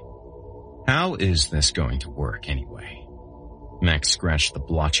toy. How is this going to work anyway? Mac scratched the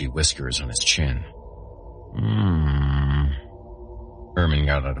blotchy whiskers on his chin. Herman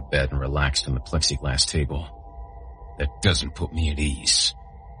got out of bed and relaxed on the plexiglass table. That doesn't put me at ease.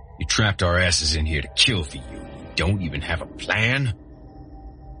 You trapped our asses in here to kill for you. You don't even have a plan?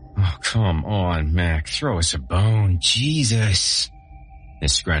 Oh, come on, Mac. Throw us a bone. Jesus.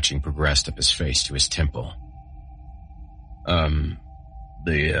 His scratching progressed up his face to his temple.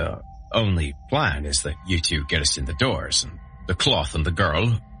 The only plan is that you two get us in the doors, and the cloth and the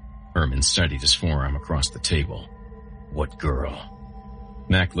girl. Herman studied his forearm across the table. What girl?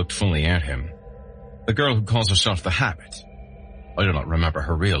 Mac looked fully at him. The girl who calls herself the Habit. I do not remember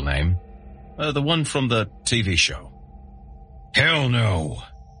her real name. The one from the TV show. Hell no,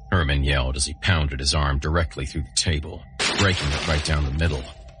 Herman yelled as he pounded his arm directly through the table, breaking it right down the middle.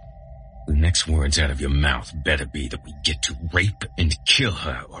 The next words out of your mouth better be that we get to rape and kill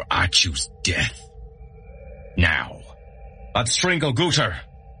her, or I choose death. Now. I'd strangle Guter,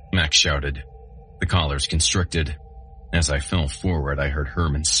 Mac shouted. The collars constricted. As I fell forward, I heard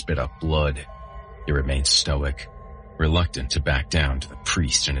Herman spit up blood. He remained stoic, reluctant to back down to the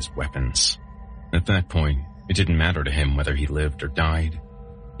priest and his weapons. At that point, it didn't matter to him whether he lived or died.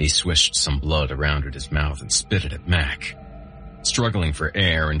 He swished some blood around at his mouth and spit it at Mac. Struggling for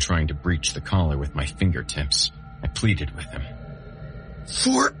air and trying to breach the collar with my fingertips, I pleaded with him.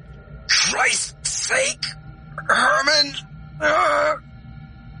 For Christ's sake, Herman!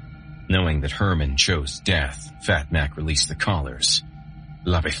 Knowing that Herman chose death, Fat Mac released the collars.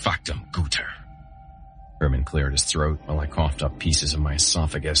 Labefactum Guter. Herman cleared his throat while I coughed up pieces of my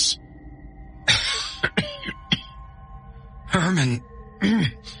esophagus. Herman,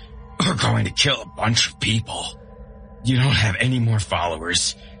 we're going to kill a bunch of people. You don't have any more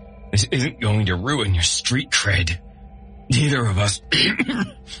followers. This isn't going to ruin your street cred. Neither of us...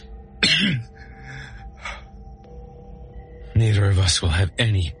 Neither of us will have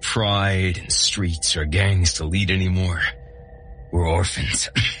any pride in streets or gangs to lead anymore. We're orphans.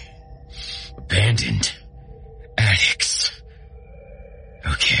 Abandoned. Addicts.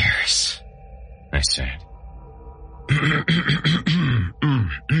 Who cares? I said.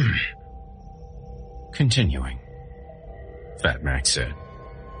 Continuing. Fat Mac said,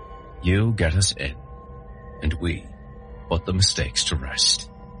 You get us in, and we put the mistakes to rest.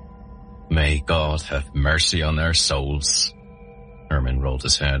 May God have mercy on their souls. Herman rolled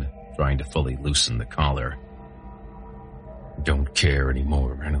his head, trying to fully loosen the collar. Don't care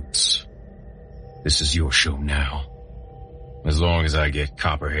anymore, Reynolds. This is your show now. As long as I get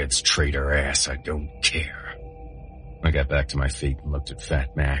Copperhead's traitor ass, I don't care. I got back to my feet and looked at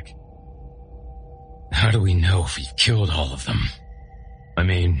Fat Mac. How do we know if we've killed all of them? I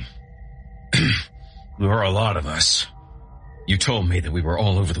mean, there are a lot of us. You told me that we were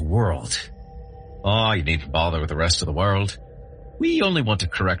all over the world. Oh, you needn't bother with the rest of the world. We only want to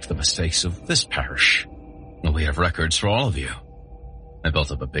correct the mistakes of this parish. And we have records for all of you. I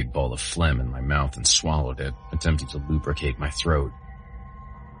built up a big ball of phlegm in my mouth and swallowed it, attempting to lubricate my throat.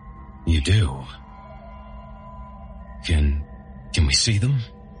 You do? Can we see them?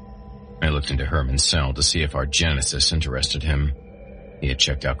 I looked into Herman's cell to see if our Genesis interested him. He had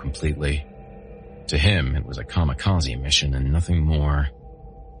checked out completely. To him, it was a kamikaze mission and nothing more.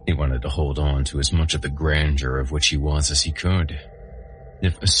 He wanted to hold on to as much of the grandeur of which he was as he could.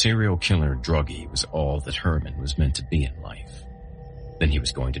 If a serial killer druggie was all that Herman was meant to be in life, then he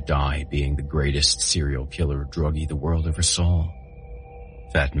was going to die being the greatest serial killer druggie the world ever saw.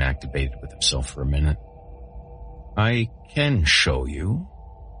 Fat Mac debated with himself for a minute. I can show you,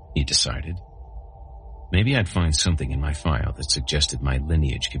 he decided. Maybe I'd find something in my file that suggested my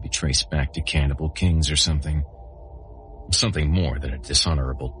lineage could be traced back to cannibal kings or something. Something more than a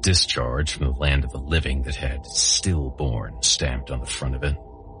dishonorable discharge from the land of the living that had stillborn stamped on the front of it.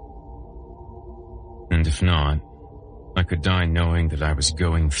 And if not, I could die knowing that I was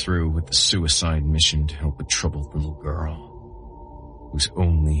going through with the suicide mission to help a troubled little girl whose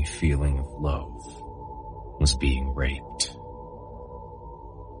only feeling of love was being raped.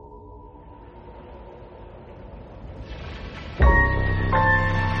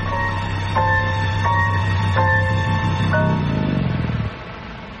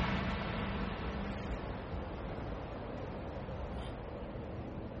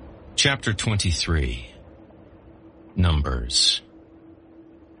 Chapter 23. Numbers.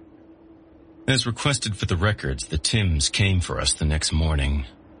 As requested for the records, the Tims came for us the next morning.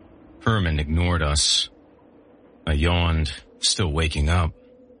 Herman ignored us. I yawned, still waking up.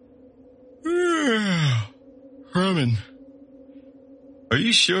 Herman, are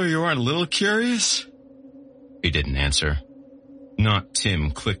you sure you aren't a little curious? He didn't answer. Not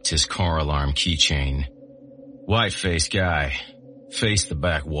Tim clicked his car alarm keychain. White-faced guy. Face the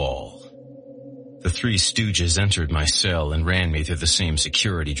back wall. The three stooges entered my cell and ran me through the same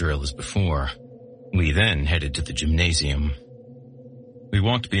security drill as before. We then headed to the gymnasium. We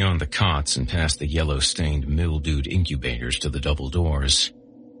walked beyond the cots and past the yellow-stained, mildewed incubators to the double doors.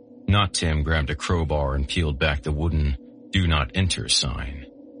 Not Tim grabbed a crowbar and peeled back the wooden "Do Not Enter" sign.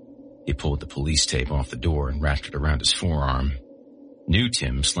 He pulled the police tape off the door and wrapped it around his forearm. New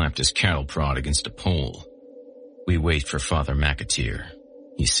Tim slapped his cattle prod against a pole. We wait for Father McAteer,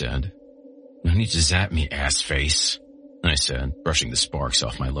 he said. No need to zap me, ass face. I said, brushing the sparks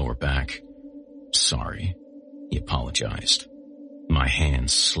off my lower back. Sorry, he apologized. My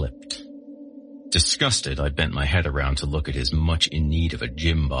hands slipped. Disgusted, I bent my head around to look at his much in need of a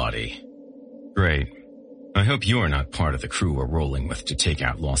gym body. Great. I hope you're not part of the crew we're rolling with to take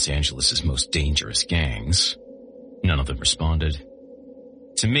out Los Angeles' most dangerous gangs. None of them responded.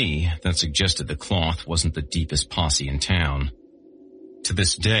 To me, that suggested the Cloth wasn't the deepest posse in town. To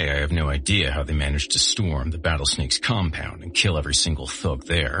this day, I have no idea how they managed to storm the Battlesnake's compound and kill every single thug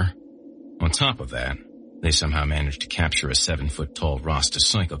there. On top of that, they somehow managed to capture a 7-foot-tall Rasta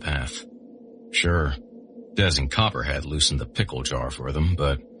psychopath. Sure, Dez and Copperhead loosened the pickle jar for them,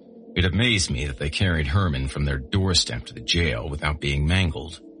 but it amazed me that they carried Herman from their doorstep to the jail without being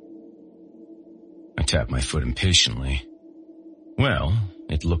mangled. I tapped my foot impatiently. Well,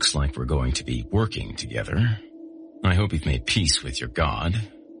 it looks like we're going to be working together. I hope you've made peace with your God.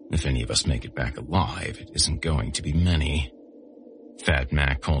 If any of us make it back alive, it isn't going to be many. Fat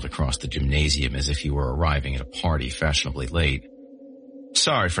Mac called across the gymnasium as if he were arriving at a party fashionably late.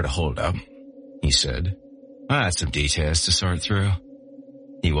 Sorry for the hold-up, he said. I had some details to sort through.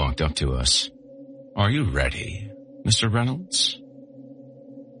 He walked up to us. Are you ready, Mr. Reynolds?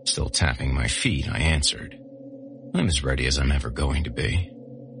 Still tapping my feet, I answered. I'm as ready as I'm ever going to be.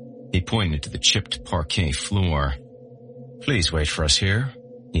 He pointed to the chipped parquet floor. Please wait for us here,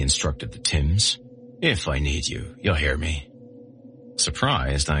 he instructed the Tims. If I need you, you'll hear me.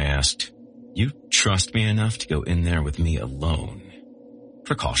 Surprised, I asked, you trust me enough to go in there with me alone?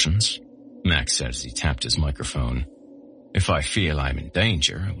 Precautions, Max said as he tapped his microphone. If I feel I'm in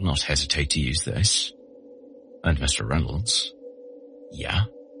danger, I will not hesitate to use this. And Mr. Reynolds? Yeah?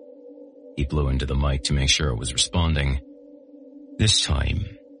 He blew into the mic to make sure it was responding. This time,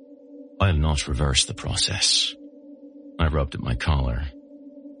 I'll not reverse the process. I rubbed at my collar.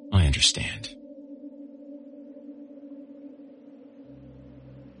 I understand.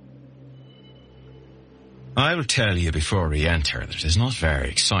 I will tell you before we enter that it is not very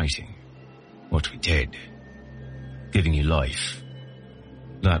exciting what we did. Giving you life.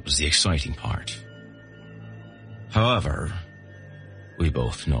 That was the exciting part. However, we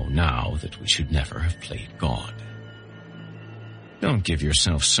both know now that we should never have played God. Don't give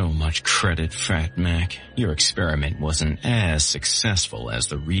yourself so much credit, Fat Mac. Your experiment wasn't as successful as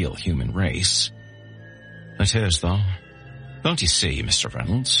the real human race. It is, though. Don't you see, Mr.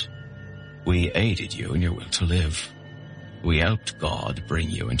 Reynolds? We aided you in your will to live. We helped God bring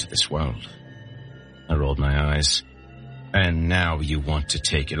you into this world. I rolled my eyes. And now you want to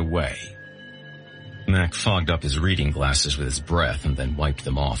take it away. Mac fogged up his reading glasses with his breath and then wiped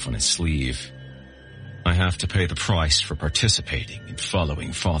them off on his sleeve. I have to pay the price for participating in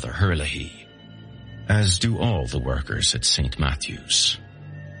following Father Herlihy, as do all the workers at St. Matthew's.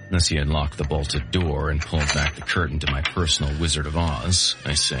 As he unlocked the bolted door and pulled back the curtain to my personal Wizard of Oz,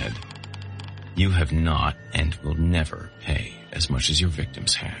 I said, you have not and will never pay as much as your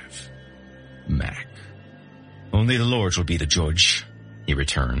victims have. Mac. Only the Lord will be the judge, he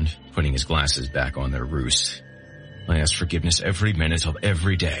returned, putting his glasses back on their roost. I ask forgiveness every minute of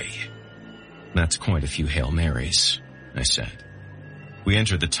every day. That's quite a few Hail Marys, I said. We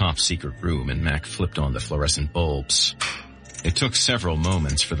entered the top-secret room and Mac flipped on the fluorescent bulbs. It took several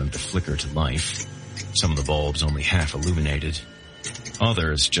moments for them to flicker to life. Some of the bulbs only half illuminated.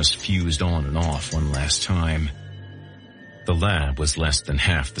 Others just fused on and off one last time. The lab was less than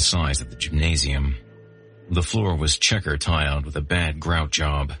half the size of the gymnasium. The floor was checker-tiled with a bad grout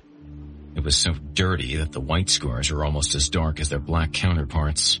job. It was so dirty that the white scores were almost as dark as their black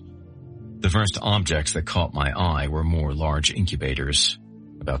counterparts. The first objects that caught my eye were more large incubators,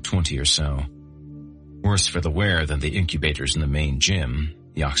 about 20 or so. Worse for the wear than the incubators in the main gym,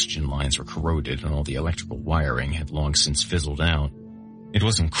 the oxygen lines were corroded and all the electrical wiring had long since fizzled out. It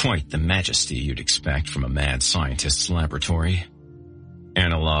wasn't quite the majesty you'd expect from a mad scientist's laboratory.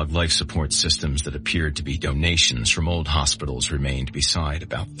 Analog life support systems that appeared to be donations from old hospitals remained beside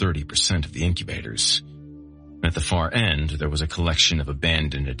about 30% of the incubators. At the far end, there was a collection of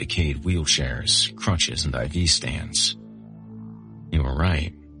abandoned and decayed wheelchairs, crutches, and IV stands. You were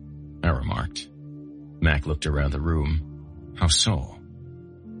right, I remarked. Mac looked around the room. How so?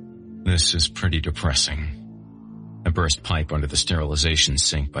 This is pretty depressing. A burst pipe under the sterilization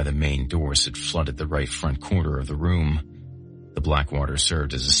sink by the main doors had flooded the right front corner of the room. The black water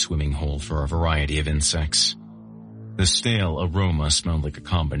served as a swimming hole for a variety of insects. The stale aroma smelled like a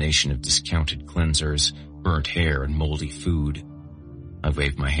combination of discounted cleansers, burnt hair, and moldy food. I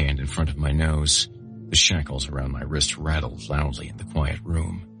waved my hand in front of my nose. The shackles around my wrist rattled loudly in the quiet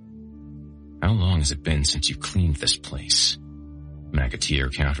room. How long has it been since you cleaned this place?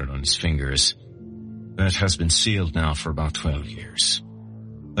 McAteer counted on his fingers. It has been sealed now for about 12 years.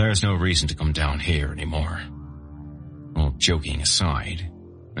 There's no reason to come down here anymore. All joking aside,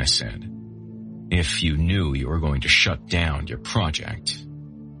 I said, if you knew you were going to shut down your project,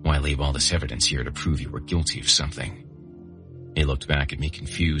 why leave all this evidence here to prove you were guilty of something? He looked back at me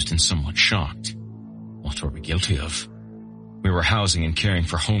confused and somewhat shocked. What were we guilty of? We were housing and caring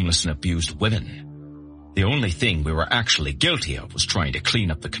for homeless and abused women. The only thing we were actually guilty of was trying to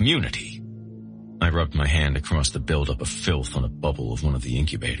clean up the community. I rubbed my hand across the buildup of filth on a bubble of one of the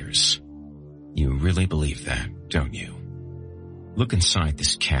incubators. You really believe that, don't you? Look inside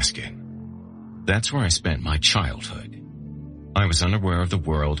this casket. That's where I spent my childhood. I was unaware of the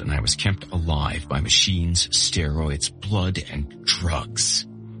world and I was kept alive by machines, steroids, blood, and drugs.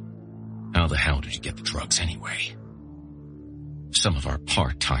 How the hell did you get the drugs anyway? Some of our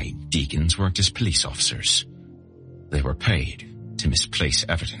part-time deacons worked as police officers. They were paid to misplace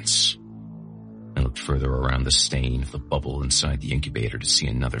evidence. I looked further around the stain of the bubble inside the incubator to see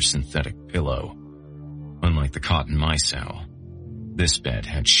another synthetic pillow. Unlike the cot in my cell, this bed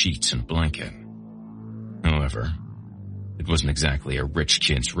had sheets and a blanket. However, it wasn't exactly a rich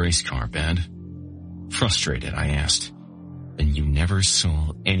kid's race car bed. Frustrated, I asked, and you never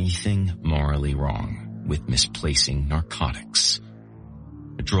saw anything morally wrong with misplacing narcotics?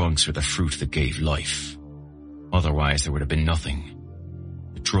 The drugs were the fruit that gave life. Otherwise, there would have been nothing.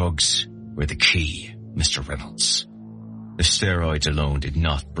 The drugs were the key, Mr. Reynolds. The steroids alone did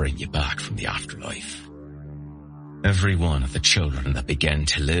not bring you back from the afterlife. Every one of the children that began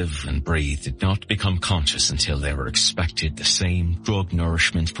to live and breathe did not become conscious until they were expected the same drug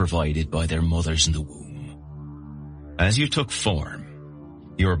nourishment provided by their mothers in the womb. As you took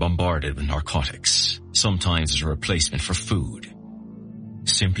form, you were bombarded with narcotics, sometimes as a replacement for food.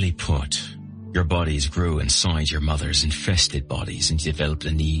 Simply put, your bodies grew inside your mother's infested bodies and developed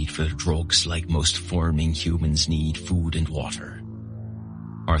a need for the drugs like most forming humans need food and water.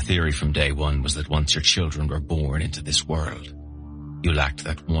 Our theory from day one was that once your children were born into this world, you lacked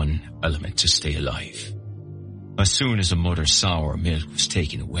that one element to stay alive. As soon as a mother's sour milk was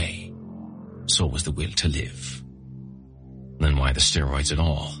taken away, so was the will to live. Then why the steroids at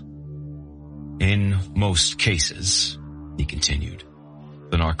all? In most cases, he continued,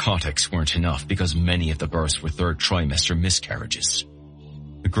 the narcotics weren't enough because many of the births were third trimester miscarriages.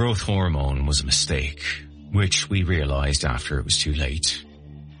 The growth hormone was a mistake, which we realized after it was too late.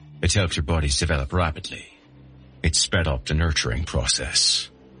 It helped your bodies develop rapidly. It sped up the nurturing process.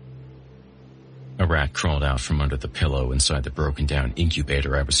 A rat crawled out from under the pillow inside the broken-down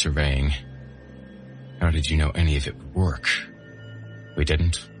incubator I was surveying. How did you know any of it would work? We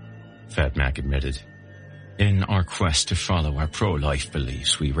didn't, Fat Mac admitted. In our quest to follow our pro-life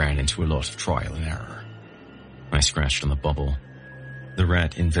beliefs, we ran into a lot of trial and error. I scratched on the bubble. The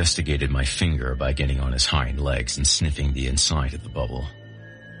rat investigated my finger by getting on his hind legs and sniffing the inside of the bubble.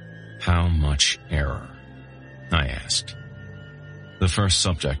 How much error? I asked. The first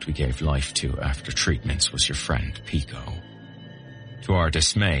subject we gave life to after treatments was your friend, Pico. To our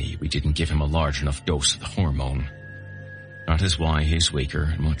dismay, we didn't give him a large enough dose of the hormone. That is why he's weaker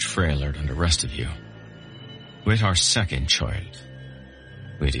and much frailer than the rest of you. With our second child,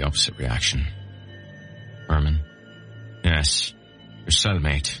 we had the opposite reaction. Herman? Yes, your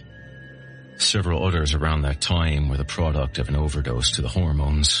cellmate. Several others around that time were the product of an overdose to the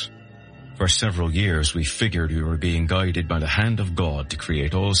hormones. For several years, we figured we were being guided by the hand of God to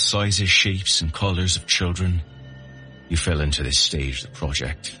create all sizes, shapes, and colors of children. You fell into this stage of the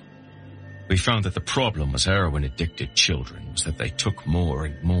project. We found that the problem was heroin-addicted children was that they took more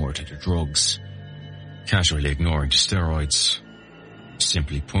and more to the drugs, casually ignoring the steroids.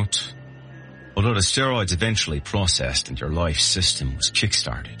 Simply put, although the steroids eventually processed and your life system was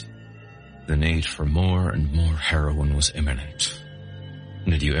kick-started, the need for more and more heroin was imminent.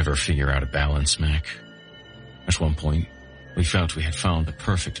 Did you ever figure out a balance, Mac? At one point, we felt we had found the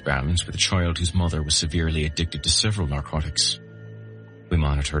perfect balance with a child whose mother was severely addicted to several narcotics. We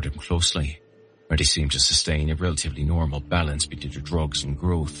monitored him closely, and he seemed to sustain a relatively normal balance between the drugs and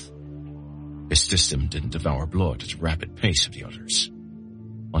growth. His system didn't devour blood at a rapid pace of the others.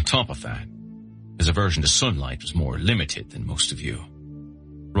 On top of that, his aversion to sunlight was more limited than most of you.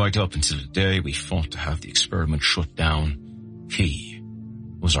 Right up until the day we fought to have the experiment shut down, he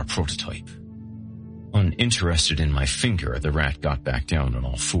was our prototype. Uninterested in my finger, the rat got back down on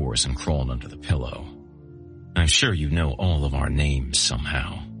all fours and crawled under the pillow. I'm sure you know all of our names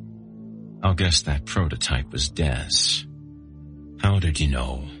somehow. I'll guess that prototype was Des. How did you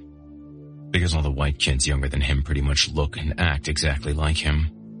know? Because all the white kids younger than him pretty much look and act exactly like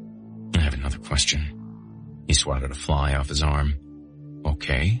him. I have another question. He swatted a fly off his arm.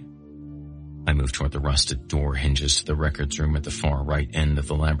 Okay. I moved toward the rusted door hinges to the records room at the far right end of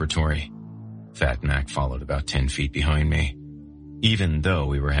the laboratory. Fat Mac followed about 10 feet behind me. Even though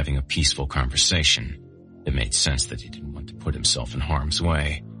we were having a peaceful conversation, it made sense that he didn't want to put himself in harm's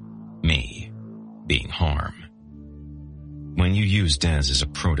way. Me being harm. When you used Des as a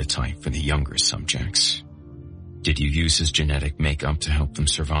prototype for the younger subjects, did you use his genetic makeup to help them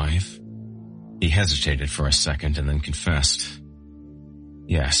survive? He hesitated for a second and then confessed.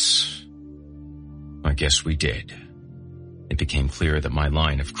 Yes, I guess we did. It became clear that my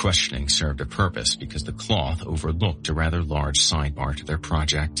line of questioning served a purpose because the cloth overlooked a rather large sidebar to their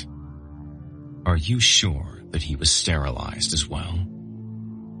project. Are you sure that he was sterilized as well?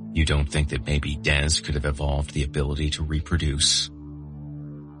 You don't think that maybe Des could have evolved the ability to reproduce?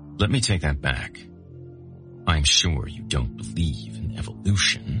 Let me take that back. I'm sure you don't believe in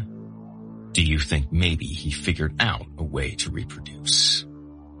evolution. Do you think maybe he figured out a way to reproduce?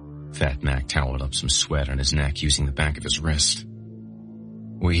 Fat Mac toweled up some sweat on his neck using the back of his wrist.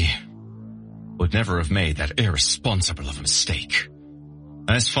 We would never have made that irresponsible of a mistake.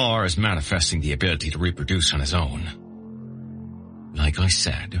 As far as manifesting the ability to reproduce on his own. Like I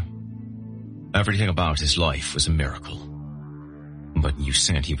said, everything about his life was a miracle. But you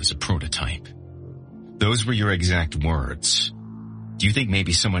said he was a prototype. Those were your exact words. Do you think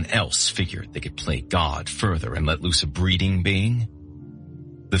maybe someone else figured they could play God further and let loose a breeding being?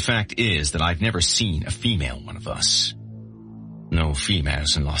 The fact is that I've never seen a female one of us. No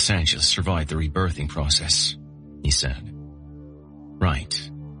females in Los Angeles survived the rebirthing process, he said. Right.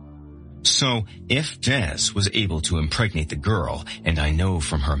 So, if Des was able to impregnate the girl, and I know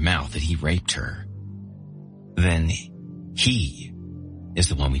from her mouth that he raped her, then he is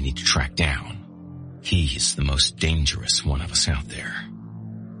the one we need to track down. He's the most dangerous one of us out there.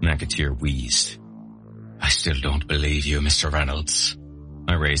 McAteer wheezed. I still don't believe you, Mr. Reynolds.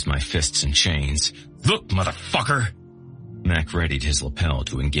 I raised my fists in chains. Look, motherfucker! Mac readied his lapel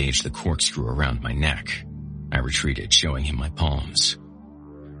to engage the corkscrew around my neck. I retreated, showing him my palms.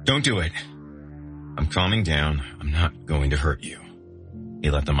 Don't do it. I'm calming down. I'm not going to hurt you.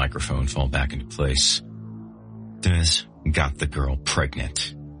 He let the microphone fall back into place. Des got the girl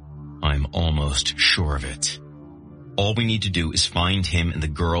pregnant. I'm almost sure of it. All we need to do is find him and the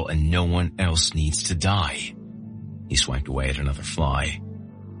girl, and no one else needs to die. He swiped away at another fly.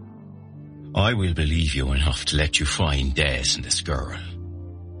 I will believe you enough to let you find Des and this girl.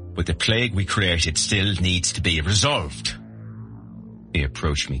 But the plague we created still needs to be resolved. He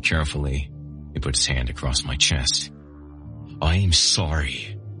approached me carefully. He put his hand across my chest. I'm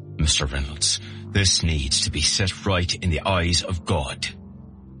sorry, Mr. Reynolds. This needs to be set right in the eyes of God.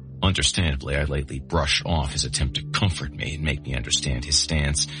 Understandably, I lightly brushed off his attempt to comfort me and make me understand his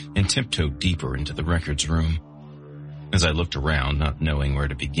stance and tiptoed deeper into the records room. As I looked around, not knowing where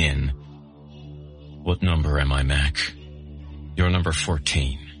to begin. What number am I, Mac? You're number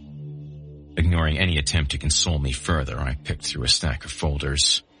 14. Ignoring any attempt to console me further, I picked through a stack of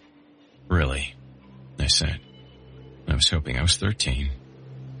folders. Really? I said. I was hoping I was 13.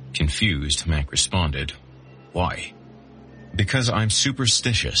 Confused, Mac responded. Why? Because I'm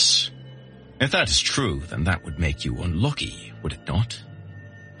superstitious. If that is true, then that would make you unlucky, would it not?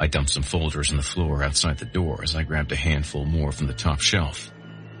 I dumped some folders on the floor outside the door as I grabbed a handful more from the top shelf.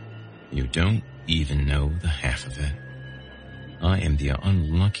 You don't even know the half of it. I am the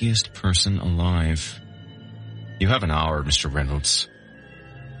unluckiest person alive. You have an hour, Mr. Reynolds.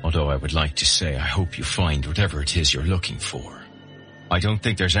 Although I would like to say I hope you find whatever it is you're looking for. I don't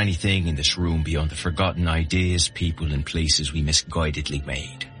think there's anything in this room beyond the forgotten ideas, people, and places we misguidedly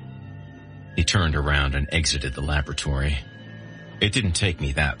made. He turned around and exited the laboratory. It didn't take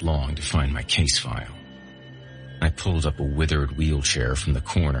me that long to find my case file. I pulled up a withered wheelchair from the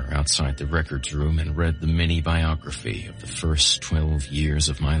corner outside the records room and read the mini-biography of the first 12 years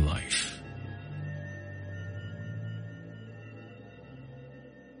of my life.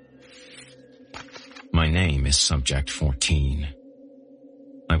 My name is Subject 14.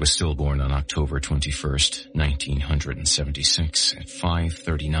 I was stillborn on October 21st, 1976 at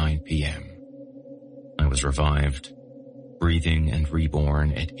 5:39 p.m. I was revived, breathing and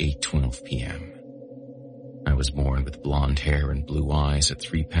reborn at 8:12 p.m. I was born with blonde hair and blue eyes at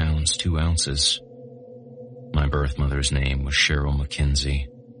 3 pounds, 2 ounces. My birth mother's name was Cheryl McKenzie.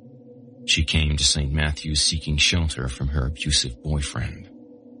 She came to St. Matthew's seeking shelter from her abusive boyfriend.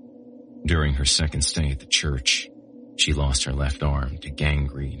 During her second stay at the church, she lost her left arm to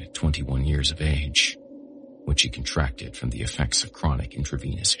gangrene at 21 years of age, which she contracted from the effects of chronic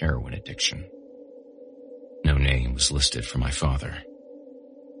intravenous heroin addiction. No name was listed for my father.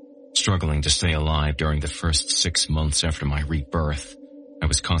 Struggling to stay alive during the first 6 months after my rebirth, I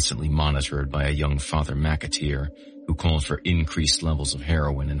was constantly monitored by a young Father McAteer who called for increased levels of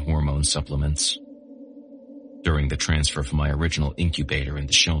heroin and hormone supplements. During the transfer from my original incubator in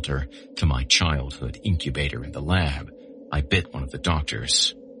the shelter to my childhood incubator in the lab, I bit one of the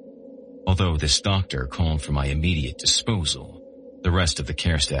doctors. Although this doctor called for my immediate disposal, the rest of the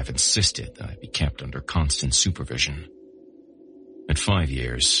care staff insisted that I be kept under constant supervision. At 5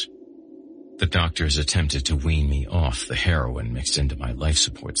 years, the doctors attempted to wean me off the heroin mixed into my life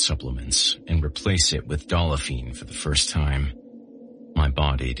support supplements and replace it with Dolafine for the first time. My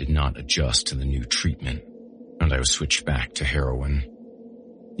body did not adjust to the new treatment, and I was switched back to heroin.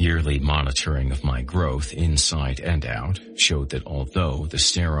 Yearly monitoring of my growth inside and out showed that although the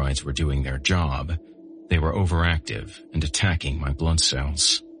steroids were doing their job, they were overactive and attacking my blood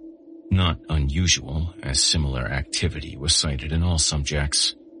cells. Not unusual, as similar activity was cited in all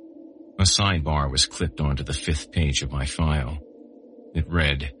subjects. A sidebar was clipped onto the 5th page of my file. It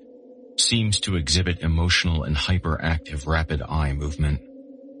read, "Seems to exhibit emotional and hyperactive rapid eye movement.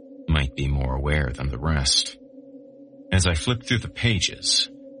 Might be more aware than the rest." As I flipped through the pages,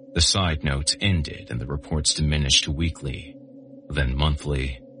 the side notes ended and the reports diminished to weekly, then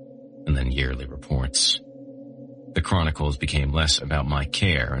monthly, and then yearly reports. The chronicles became less about my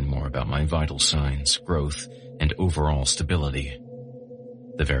care and more about my vital signs, growth, and overall stability.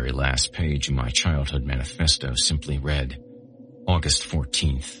 The very last page of my childhood manifesto simply read, August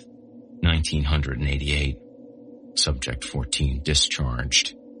 14th, 1988. Subject 14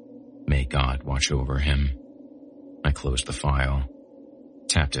 discharged. May God watch over him. I closed the file,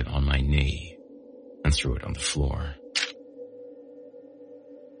 tapped it on my knee, and threw it on the floor.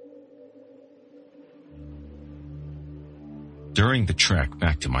 During the trek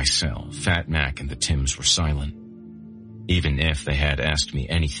back to my cell, Fat Mac and the Tims were silent. Even if they had asked me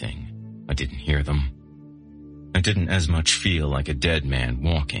anything, I didn't hear them. I didn't as much feel like a dead man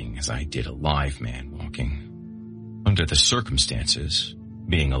walking as I did a live man walking. Under the circumstances,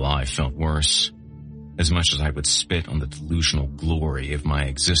 being alive felt worse. As much as I would spit on the delusional glory of my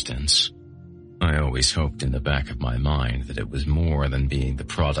existence, I always hoped in the back of my mind that it was more than being the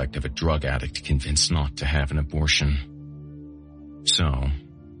product of a drug addict convinced not to have an abortion. So,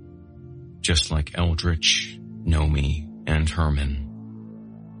 just like Eldritch, Nomi, and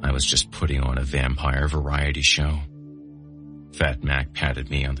Herman, I was just putting on a vampire variety show. Fat Mac patted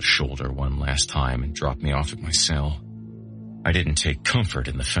me on the shoulder one last time and dropped me off at my cell. I didn't take comfort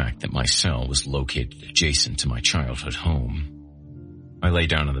in the fact that my cell was located adjacent to my childhood home. I lay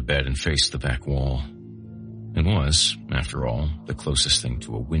down on the bed and faced the back wall. It was, after all, the closest thing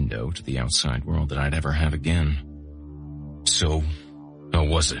to a window to the outside world that I'd ever have again. So, how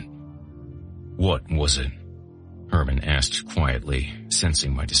was it? What was it? Herman asked quietly,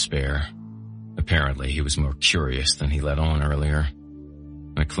 sensing my despair. Apparently, he was more curious than he let on earlier.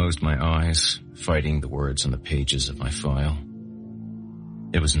 I closed my eyes, fighting the words on the pages of my file.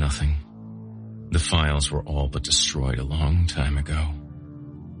 It was nothing. The files were all but destroyed a long time ago.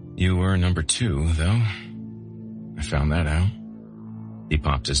 You were number 2, though. I found that out. He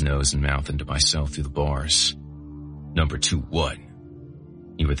popped his nose and mouth into my cell through the bars. Number 2 what?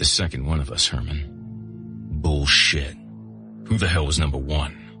 You were the second one of us, Herman. Bullshit. Who the hell was number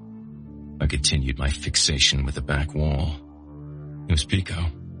 1? I continued my fixation with the back wall. It was Pico.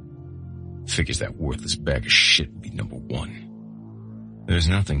 Figures that worthless bag of shit would be number 1. There's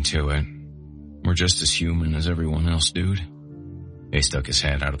nothing to it. We're just as human as everyone else, dude. He stuck his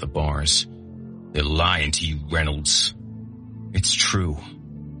head out of the bars. They're lying to you, Reynolds. It's true.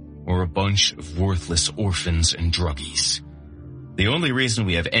 We're a bunch of worthless orphans and druggies. The only reason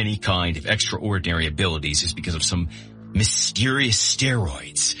we have any kind of extraordinary abilities is because of some mysterious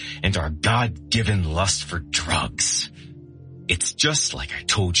steroids and our God-given lust for drugs. It's just like I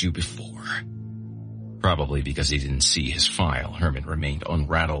told you before. Probably because he didn't see his file, Herman remained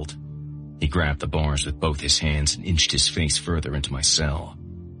unrattled. He grabbed the bars with both his hands and inched his face further into my cell.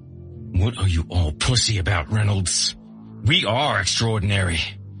 What are you all pussy about, Reynolds? We are extraordinary.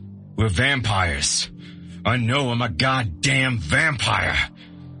 We're vampires. I know I'm a goddamn vampire.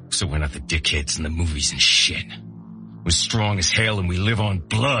 So we're not the dickheads in the movies and shit. We're strong as hell and we live on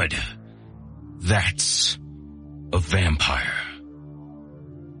blood. That's a vampire.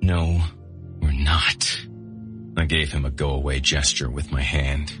 No, we're not. I gave him a go-away gesture with my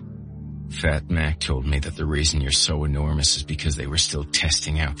hand. Fat Mac told me that the reason you're so enormous is because they were still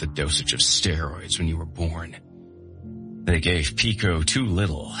testing out the dosage of steroids when you were born. They gave Pico too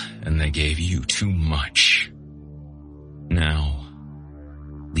little, and they gave you too much. Now,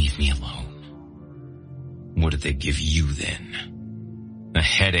 leave me alone. What did they give you then? A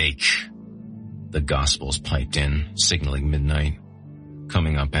headache. The Gospels piped in, signaling midnight.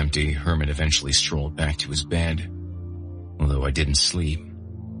 Coming up empty, Herman eventually strolled back to his bed. Although I didn't sleep,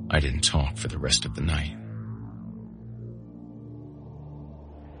 I didn't talk for the rest of the night.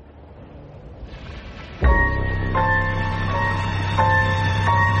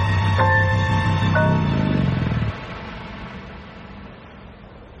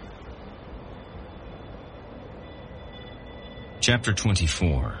 Chapter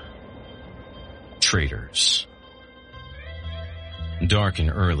 24. Traitors. Dark and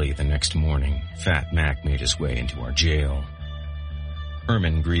early the next morning, Fat Mac made his way into our jail.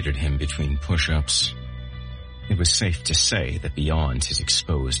 Herman greeted him between push-ups. It was safe to say that beyond his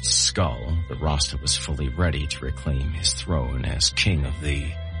exposed skull, the Rasta was fully ready to reclaim his throne as king of the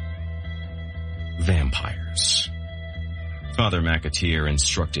vampires. Father McAteer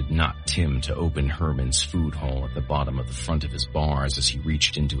instructed not Tim to open Herman's food hole at the bottom of the front of his bars as he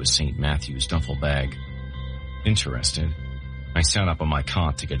reached into a St. Matthew's duffel bag. Interested, I sat up on my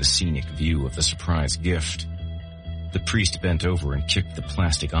cot to get a scenic view of the surprise gift. The priest bent over and kicked the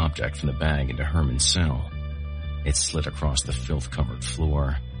plastic object from the bag into Herman's cell. It slid across the filth-covered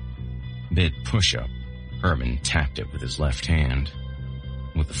floor. Mid-push-up, Herman tapped it with his left hand.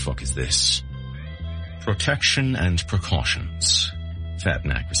 What the fuck is this? Protection and precautions, Fat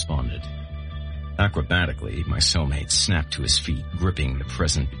Mac responded. Acrobatically, my cellmate snapped to his feet, gripping the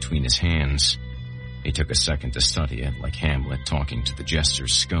present between his hands. He took a second to study it, like Hamlet talking to the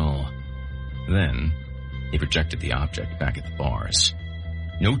jester's skull. Then, he projected the object back at the bars.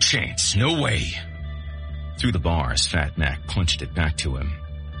 No chance, no way. Through the bars, Fat Mac punched it back to him.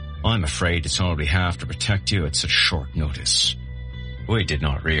 I'm afraid it's all we have to protect you at such short notice. We did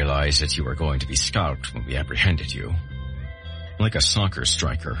not realize that you were going to be scalped when we apprehended you. Like a soccer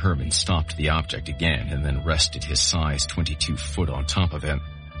striker, Herman stopped the object again and then rested his size 22 foot on top of it.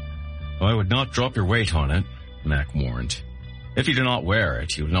 I would not drop your weight on it, Mac warned. If you do not wear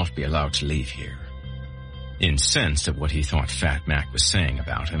it, you will not be allowed to leave here. Incensed at what he thought Fat Mac was saying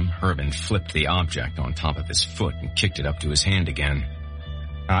about him, Herman flipped the object on top of his foot and kicked it up to his hand again.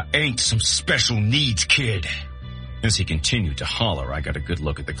 I ain't some special needs kid. As he continued to holler, I got a good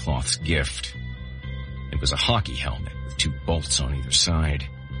look at the cloth's gift. It was a hockey helmet with 2 bolts on either side.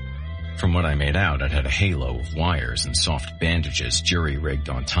 From what I made out, it had a halo of wires and soft bandages jury-rigged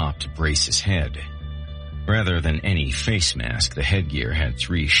on top to brace his head. Rather than any face mask, the headgear had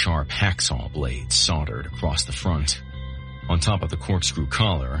 3 sharp hacksaw blades soldered across the front. On top of the corkscrew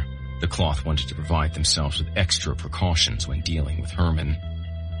collar, the cloth wanted to provide themselves with extra precautions when dealing with Herman.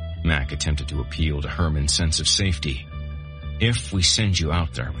 Mac attempted to appeal to Herman's sense of safety. If we send you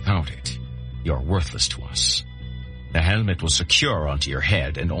out there without it, you're worthless to us. The helmet will secure onto your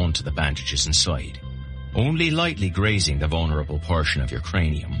head and onto the bandages inside, only lightly grazing the vulnerable portion of your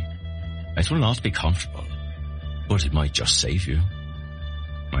cranium. It will not be comfortable, but it might just save you.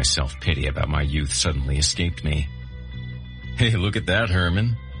 My self-pity about my youth suddenly escaped me. Hey, look at that,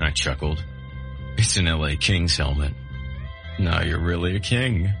 Herman, I chuckled. It's an LA Kings helmet. Now you're really a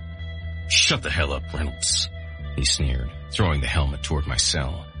king. Shut the hell up, Reynolds, he sneered, throwing the helmet toward my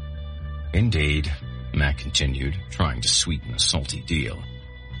cell. Indeed, Mac continued, trying to sweeten a salty deal.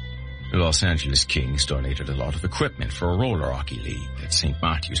 The Los Angeles Kings donated a lot of equipment for a roller hockey league that St.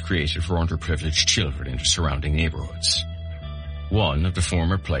 Matthew's created for underprivileged children in the surrounding neighborhoods. One of the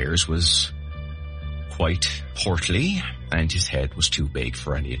former players was quite portly, and his head was too big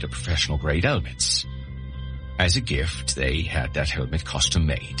for any of the professional-grade helmets. As a gift, they had that helmet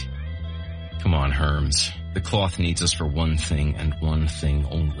custom-made. Come on, Herms. The cloth needs us for one thing and one thing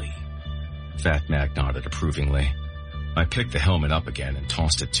only. Fat Mac nodded approvingly. I picked the helmet up again and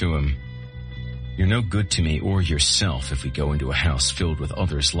tossed it to him. You're no good to me or yourself if we go into a house filled with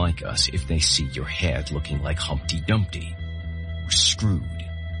others like us if they see your head looking like Humpty Dumpty. We're screwed.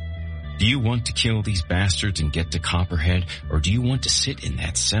 Do you want to kill these bastards and get to Copperhead, or do you want to sit in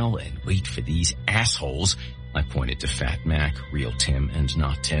that cell and wait for these assholes, I pointed to Fat Mac, real Tim and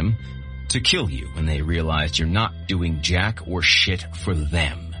not Tim, to kill you when they realize you're not doing jack or shit for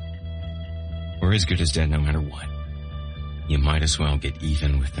them? We're as good as dead no matter what. You might as well get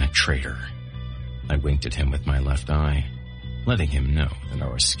even with that traitor. I winked at him with my left eye, letting him know that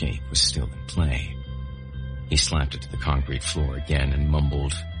our escape was still in play. He slapped it to the concrete floor again and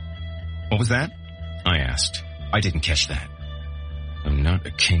mumbled, What was that? I asked. I didn't catch that. I'm not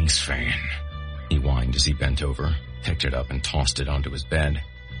a Kings fan, he whined as he bent over, picked it up and tossed it onto his bed.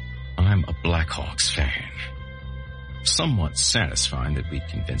 I'm a Blackhawks fan. Somewhat satisfied that we'd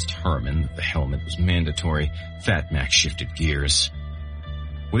convinced Herman that the helmet was mandatory, Fat Mac shifted gears.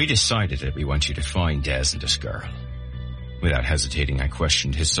 We decided that we want you to find Dez and this girl. Without hesitating, I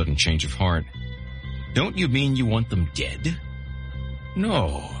questioned his sudden change of heart. Don't you mean you want them dead?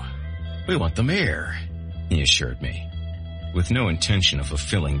 No, we want the mayor, he assured me. With no intention of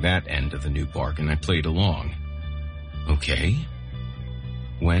fulfilling that end of the new bargain, I played along. Okay.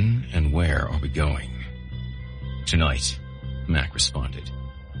 When and where are we going? Tonight, Mac responded.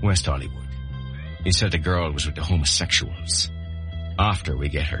 West Hollywood. He said the girl was with the homosexuals. After we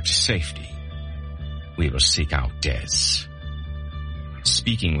get her to safety, we will seek out Des.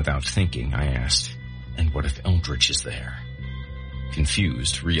 Speaking without thinking, I asked, and what if Eldridge is there?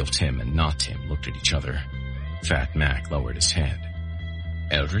 Confused, real Tim and not Tim looked at each other. Fat Mac lowered his head.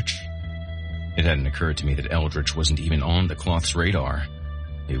 Eldridge? It hadn't occurred to me that Eldridge wasn't even on the Cloth's radar.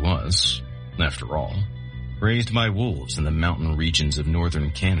 He was, after all, raised by wolves in the mountain regions of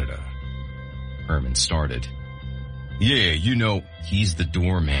northern Canada. Herman started. Yeah, you know, he's the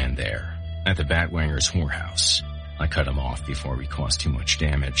doorman there, at the Batwanger's whorehouse. I cut him off before we caused too much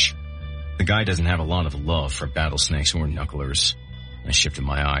damage. The guy doesn't have a lot of love for battlesnakes or knucklers. I shifted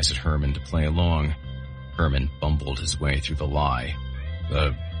my eyes at Herman to play along. Herman bumbled his way through the lie.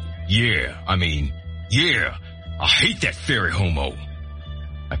 Yeah, I hate that fairy homo.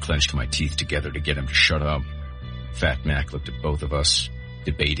 I clenched my teeth together to get him to shut up. Fat Mac looked at both of us,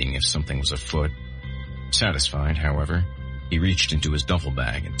 debating if something was afoot. Satisfied, however, he reached into his duffel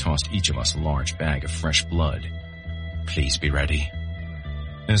bag and tossed each of us a large bag of fresh blood. Please be ready.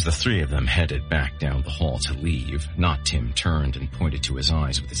 As the three of them headed back down the hall to leave, Not Tim turned and pointed to his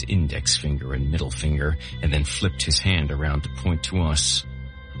eyes with his index finger and middle finger, and then flipped his hand around to point to us.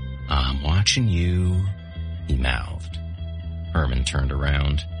 I'm watching you, he mouthed. Herman turned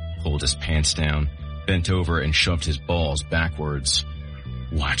around, pulled his pants down, bent over and shoved his balls backwards.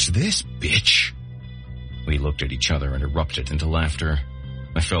 Watch this, bitch. We looked at each other and erupted into laughter.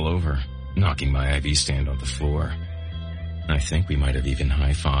 I fell over, knocking my IV stand on the floor. I think we might have even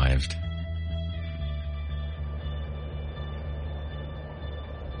high-fived.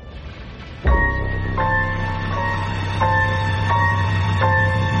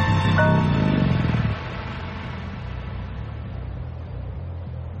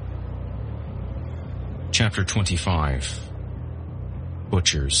 Chapter 25.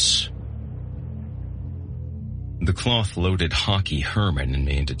 Butchers. The Cloth loaded Hockey, Herman, and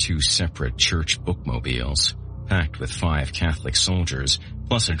me into two separate church bookmobiles, packed with 5 Catholic soldiers,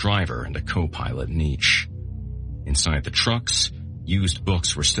 plus a driver and a co-pilot in each. Inside the trucks, used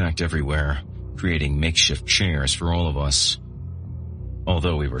books were stacked everywhere, creating makeshift chairs for all of us.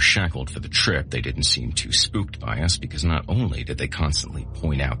 Although we were shackled for the trip, they didn't seem too spooked by us because not only did they constantly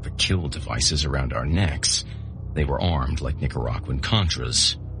point out the kill devices around our necks, they were armed like Nicaraguan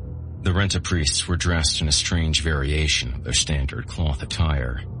Contras. The rent-a-priests were dressed in a strange variation of their standard cloth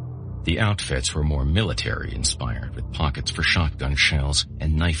attire. The outfits were more military-inspired, with pockets for shotgun shells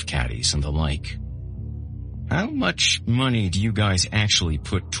and knife caddies and the like. How much money do you guys actually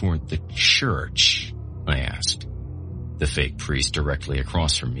put toward the church? I asked. The fake priest directly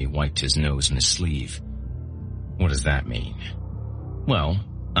across from me wiped his nose in his sleeve. What does that mean? Well,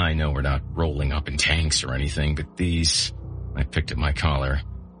 I know we're not rolling up in tanks or anything, but these... I picked at my collar.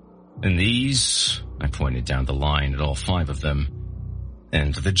 And these... I pointed down the line at all 5 of them.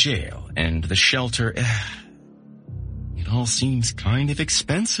 And the jail, and the shelter... It all seems kind of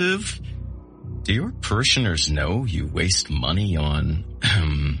expensive. Do your parishioners know you waste money on...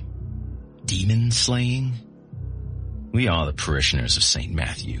 demon slaying? We are the parishioners of St.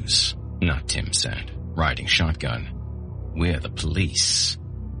 Matthew's, Not Tim said, riding shotgun. We're the police.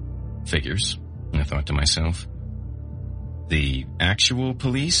 Figures, I thought to myself. The actual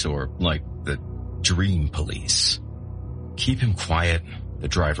police, or like the dream police? Keep him quiet, the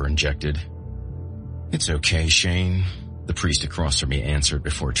driver injected. It's okay, Shane, the priest across from me answered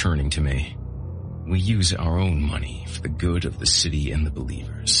before turning to me. We use our own money for the good of the city and the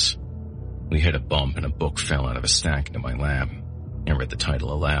believers. We hit a bump and a book fell out of a stack into my lap. I read the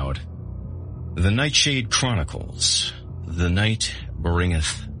title aloud. The Nightshade Chronicles. The Night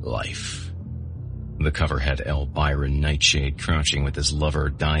Bringeth Life. The cover had L. Byron Nightshade crouching with his lover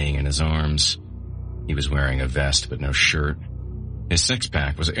dying in his arms. He was wearing a vest but no shirt. His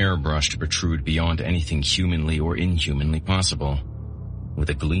six-pack was airbrushed to protrude beyond anything humanly or inhumanly possible. With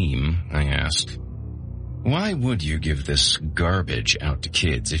a gleam, I asked, why would you give this garbage out to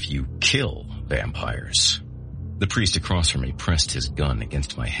kids if you kill vampires? The priest across from me pressed his gun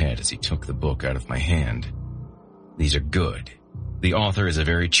against my head as he took the book out of my hand. These are good. The author is a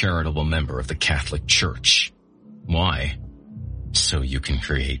very charitable member of the Catholic Church. Why? So you can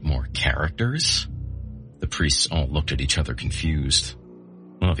create more characters? The priests all looked at each other confused.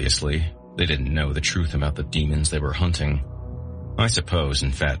 Obviously, they didn't know the truth about the demons they were hunting. I suppose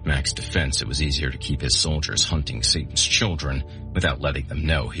in Fat Mac's defense it was easier to keep his soldiers hunting Satan's children without letting them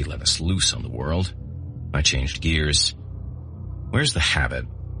know he let us loose on the world. I changed gears. Where's the Habit?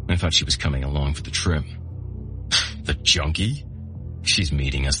 I thought she was coming along for the trip. The junkie? She's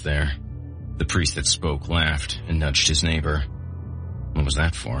meeting us there. The priest that spoke laughed and nudged his neighbor. What was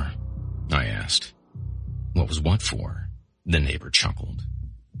that for? I asked. What was what for? The neighbor chuckled.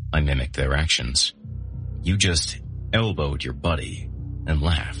 I mimicked their actions. You just elbowed your buddy and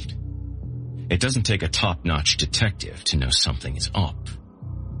laughed. It doesn't take a top-notch detective to know something is up.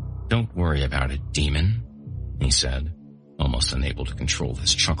 Don't worry about it, demon, he said, almost unable to control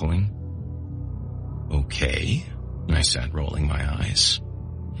his chuckling. Okay, I said, rolling my eyes.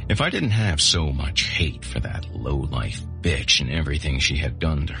 If I didn't have so much hate for that low-life bitch and everything she had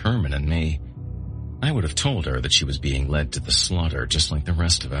done to Herman and me, I would have told her that she was being led to the slaughter just like the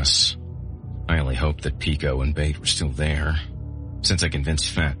rest of us. I only hoped that Pico and Bait were still there. Since I convinced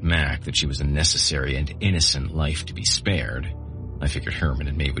Fat Mac that she was a necessary and innocent life to be spared, I figured Herman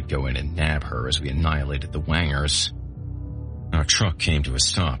and me would go in and nab her as we annihilated the Wangers. Our truck came to a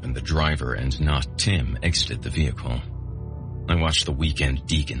stop and the driver and not Tim exited the vehicle. I watched the weekend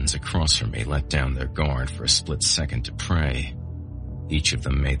deacons across from me let down their guard for a split second to pray. Each of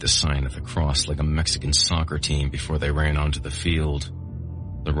them made the sign of the cross like a Mexican soccer team before they ran onto the field.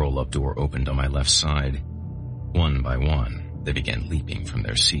 The roll-up door opened on my left side. One by one, they began leaping from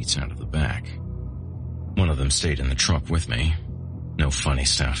their seats out of the back. One of them stayed in the truck with me. No funny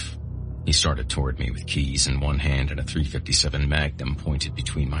stuff. He started toward me with keys in one hand and a .357 Magnum pointed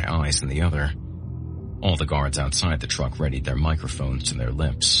between my eyes in the other. All the guards outside the truck readied their microphones to their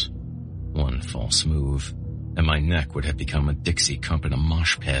lips. One false move, and my neck would have become a Dixie cup in a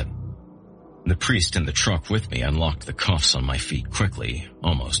mosh pit. The priest in the truck with me unlocked the cuffs on my feet quickly,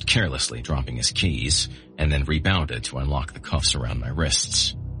 almost carelessly dropping his keys, and then rebounded to unlock the cuffs around my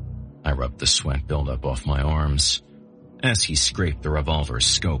wrists. I rubbed the sweat buildup off my arms. As he scraped the revolver's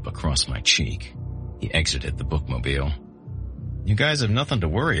scope across my cheek, he exited the bookmobile. You guys have nothing to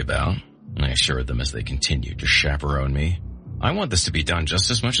worry about, I assured them as they continued to chaperone me. I want this to be done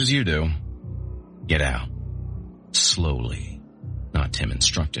just as much as you do. Get out. Slowly, not Tim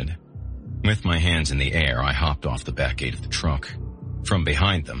instructed. With my hands in the air, I hopped off the back gate of the truck. From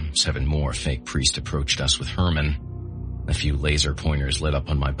behind them, 7 more fake priests approached us with Herman. A few laser pointers lit up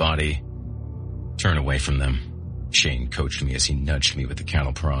on my body. Turn away from them. Shane coached me as he nudged me with the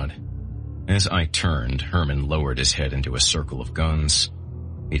cattle prod. As I turned, Herman lowered his head into a circle of guns.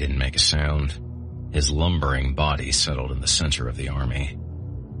 He didn't make a sound. His lumbering body settled in the center of the army.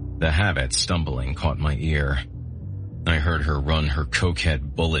 The Habit, stumbling, caught my ear. I heard her run her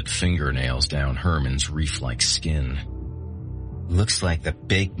cokehead bullet fingernails down Herman's reef-like skin. Looks like the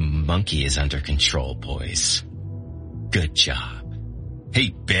big monkey is under control, boys. Good job. Hey,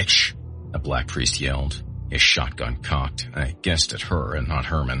 bitch, a black priest yelled, his shotgun cocked. I guessed at her and not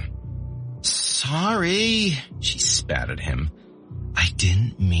Herman. Sorry, she spat at him. I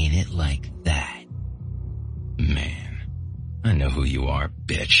didn't mean it like that. Man, I know who you are,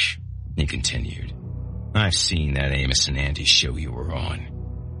 bitch, he continued. I've seen that Amos and Andy show you were on.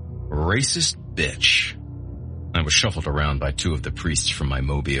 Racist bitch. I was shuffled around by 2 of the priests from my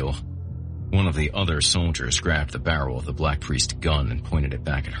mobile. One of the other soldiers grabbed the barrel of the black priest gun and pointed it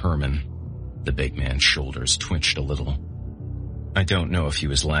back at Herman. The big man's shoulders twitched a little. I don't know if he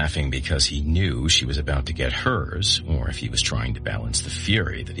was laughing because he knew she was about to get hers, or if he was trying to balance the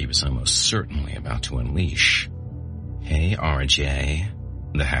fury that he was almost certainly about to unleash. Hey, RJ,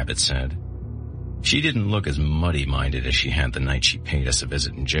 the Habit said. She didn't look as muddy-minded as she had the night she paid us a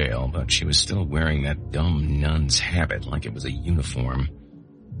visit in jail, but she was still wearing that dumb nun's habit like it was a uniform.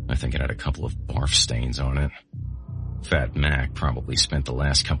 I think it had a couple of barf stains on it. Fat Mac probably spent the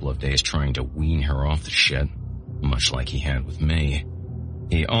last couple of days trying to wean her off the shit, much like he had with me.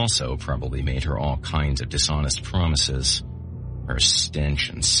 He also probably made her all kinds of dishonest promises. Her stench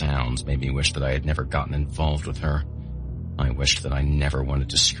and sounds made me wish that I had never gotten involved with her. I wished that I never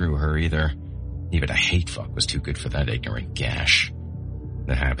wanted to screw her either. Even a hate fuck was too good for that ignorant gash.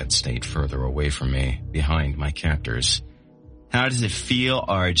 The Habit stayed further away from me, behind my captors. How does it feel,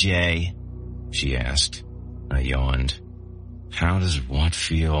 RJ? She asked. I yawned. How does what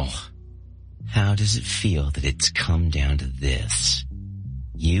feel? How does it feel that it's come down to this?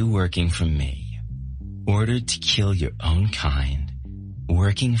 You working for me, ordered to kill your own kind,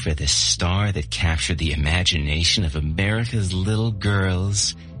 working for the star that captured the imagination of America's little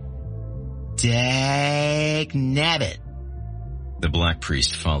girls. Dag-nabbit. The black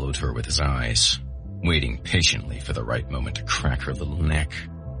priest followed her with his eyes, waiting patiently for the right moment to crack her little neck.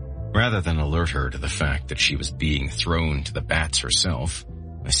 Rather than alert her to the fact that she was being thrown to the bats herself,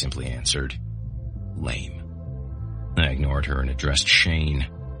 I simply answered, lame. I ignored her and addressed Shane.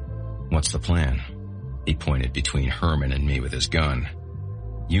 What's the plan? He pointed between Herman and me with his gun.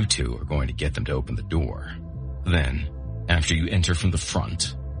 You two are going to get them to open the door. Then, after you enter from the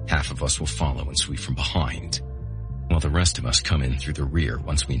front, half of us will follow and sweep from behind, while the rest of us come in through the rear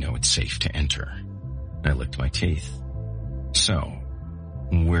once we know it's safe to enter. I licked my teeth. So,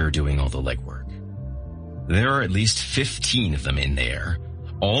 we're doing all the legwork. There are at least 15 of them in there.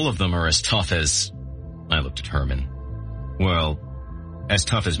 All of them are as tough as... I looked at Herman. Well, as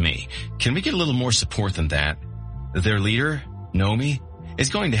tough as me. Can we get a little more support than that? Their leader, Nomi, is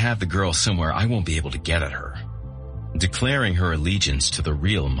going to have the girl somewhere I won't be able to get at her. Declaring her allegiance to the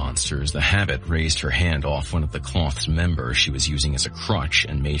real monsters, the Habit raised her hand off one of the cloth's members she was using as a crutch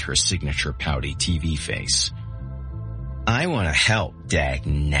and made her signature pouty TV face. I want to help,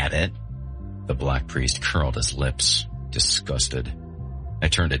 dagnabbit. The black priest curled his lips, disgusted. I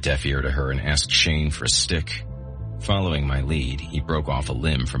turned a deaf ear to her and asked Shane for a stick. Following my lead, he broke off a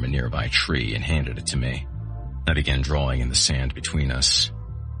limb from a nearby tree and handed it to me. I began drawing in the sand between us.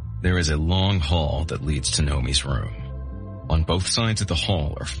 There is a long hall that leads to Nomi's room. On both sides of the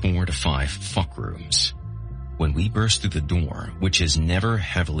hall are 4 to 5 fuck rooms. When we burst through the door, which is never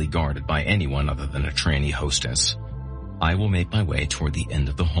heavily guarded by anyone other than a tranny hostess, I will make my way toward the end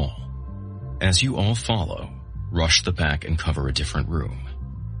of the hall. As you all follow, rush the back and cover a different room.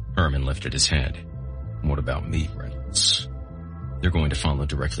 Herman lifted his head. What about me, Reynolds? They're going to follow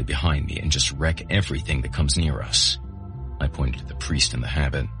directly behind me and just wreck everything that comes near us. I pointed to the priest in the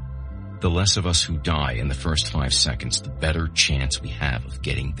Habit. The less of us who die in the first 5 seconds, the better chance we have of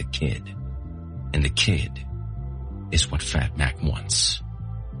getting the kid. And the kid is what Fat Mac wants.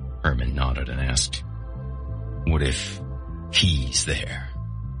 Herman nodded and asked, what if he's there?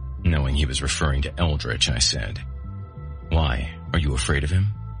 Knowing he was referring to Eldritch, I said, why, are you afraid of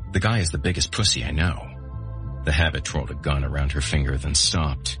him? The guy is the biggest pussy I know. The Habit twirled a gun around her finger, then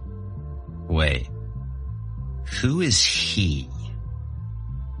stopped. Wait, who is he?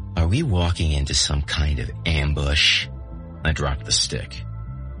 Are we walking into some kind of ambush? I dropped the stick.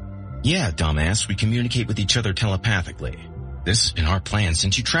 Yeah, dumbass, we communicate with each other telepathically. This has been our plan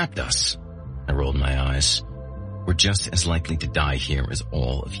since you trapped us. I rolled my eyes. We're just as likely to die here as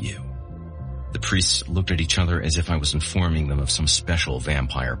all of you. The priests looked at each other as if I was informing them of some special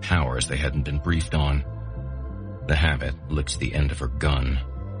vampire powers they hadn't been briefed on. The Habit licked the end of her gun.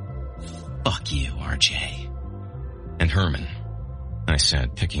 Fuck you, RJ. And Herman, I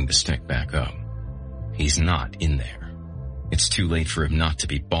said, picking the stick back up. He's not in there. It's too late for him not to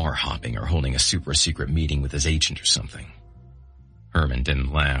be bar hopping or holding a super secret meeting with his agent or something. Herman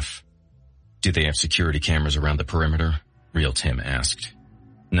didn't laugh. Do they have security cameras around the perimeter? Real Tim asked.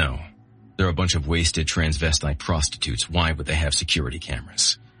 No. They're a bunch of wasted transvestite prostitutes. Why would they have security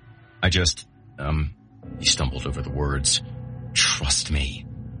cameras? He stumbled over the words. Trust me.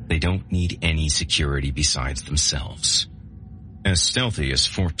 They don't need any security besides themselves. As stealthy as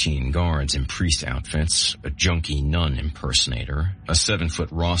 14 guards in priest outfits, a junky nun impersonator, a 7-foot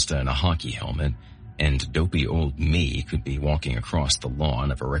Rasta in a hockey helmet, and dopey old me could be walking across the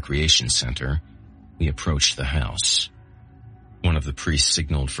lawn of a recreation center, we approached the house. One of the priests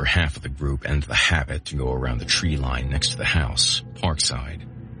signaled for half of the group and the Habit to go around the tree line next to the house, parkside.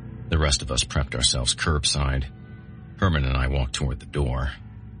 The rest of us prepped ourselves curbside. Herman and I walked toward the door.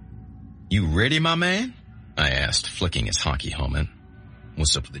 You ready, my man? I asked, flicking his hockey helmet.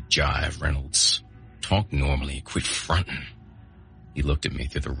 What's up with the jive, Reynolds? Talk normally, quit frontin'. He looked at me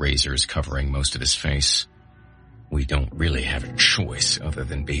through the razors covering most of his face. We don't really have a choice other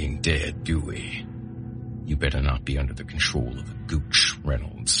than being dead, do we? You better not be under the control of a gooch,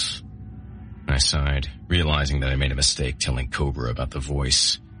 Reynolds. I sighed, realizing that I made a mistake telling Cobra about the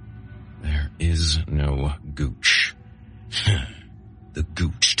voice. There is no gooch. The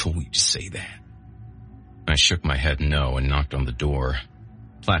gooch told you to say that. I shook my head no and knocked on the door.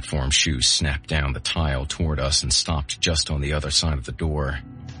 Platform shoes snapped down the tile toward us and stopped just on the other side of the door.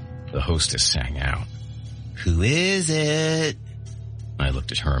 The hostess sang out. Who is it? I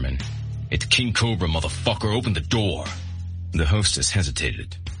looked at Herman. It's King Cobra, motherfucker. Open the door. The hostess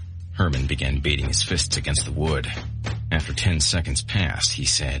hesitated. Herman began beating his fists against the wood. After 10 seconds passed, he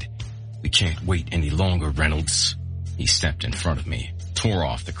said, We can't wait any longer, Reynolds. He stepped in front of me, tore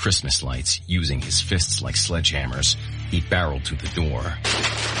off the Christmas lights, using his fists like sledgehammers. He barreled through the door.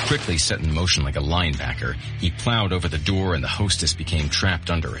 Quickly set in motion like a linebacker, he plowed over the door and the hostess became trapped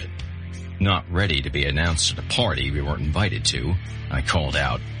under it. Not ready to be announced at a party we weren't invited to, I called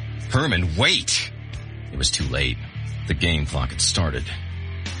out, Herman, wait! It was too late. The game clock had started.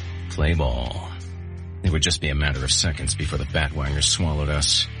 Play ball. It would just be a matter of seconds before the Batwangers swallowed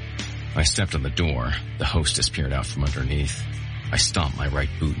us. I stepped on the door. The hostess peered out from underneath. I stomped my right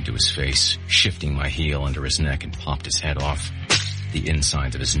boot into his face, shifting my heel under his neck and popped his head off. The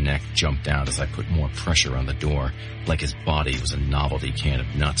insides of his neck jumped out as I put more pressure on the door, like his body was a novelty can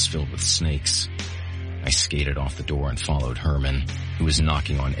of nuts filled with snakes. I skated off the door and followed Herman, who was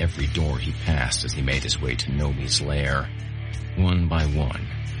knocking on every door he passed as he made his way to Nomi's lair. One by one,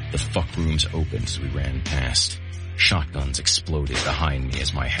 the fuck rooms opened as we ran past. Shotguns exploded behind me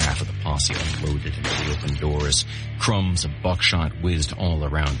as my half of the posse unloaded into the open doors. Crumbs of buckshot whizzed all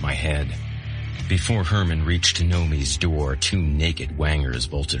around my head. Before Herman reached Nomi's door, 2 naked wangers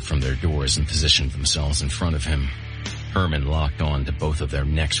vaulted from their doors and positioned themselves in front of him. Herman locked on to both of their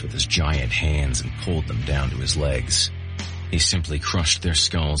necks with his giant hands and pulled them down to his legs. He simply crushed their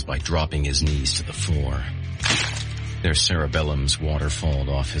skulls by dropping his knees to the floor. Their cerebellums waterfalled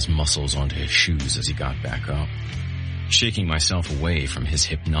off his muscles onto his shoes as he got back up. Shaking myself away from his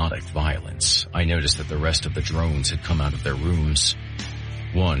hypnotic violence, I noticed that the rest of the drones had come out of their rooms.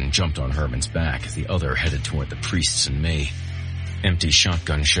 One jumped on Herman's back as the other headed toward the priests and me. Empty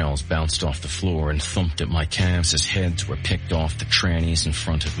shotgun shells bounced off the floor and thumped at my calves as heads were picked off the trannies in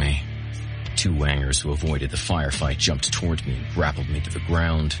front of me. 2 wangers who avoided the firefight jumped toward me and grappled me to the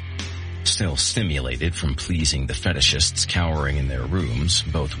ground. Still stimulated from pleasing the fetishists cowering in their rooms,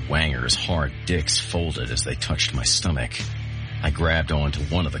 both wangers' hard dicks folded as they touched my stomach. I grabbed onto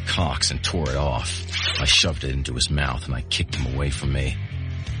one of the cocks and tore it off. I shoved it into his mouth and I kicked him away from me.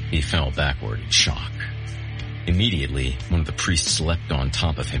 He fell backward in shock. Immediately, one of the priests leapt on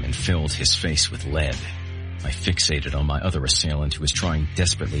top of him and filled his face with lead. I fixated on my other assailant who was trying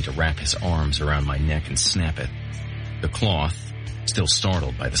desperately to wrap his arms around my neck and snap it. The cloth, still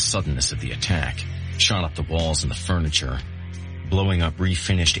startled by the suddenness of the attack, shot up the walls and the furniture, blowing up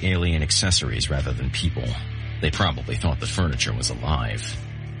refinished alien accessories rather than people. They probably thought the furniture was alive.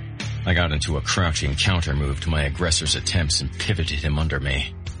 I got into a crouching counter move to my aggressor's attempts and pivoted him under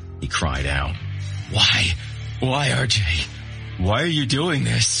me. He cried out, Why, RJ? Why are you doing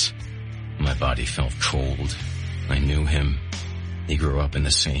this?" My body felt cold. I knew him. He grew up in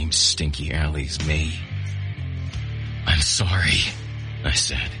the same stinky alley as me. "I'm sorry," I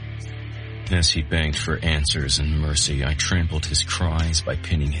said. As he begged for answers and mercy, I trampled his cries by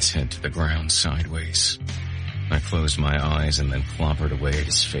pinning his head to the ground sideways. I closed my eyes and then clobbered away at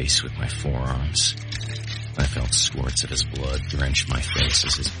his face with my forearms. I felt squirts of his blood drench my face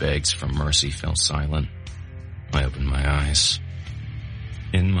as his begs for mercy fell silent. I opened my eyes.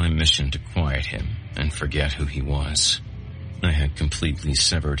 In my mission to quiet him and forget who he was, I had completely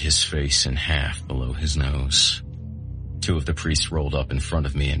severed his face in half below his nose. 2 of the priests rolled up in front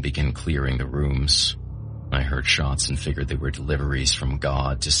of me and began clearing the rooms. I heard shots and figured they were deliveries from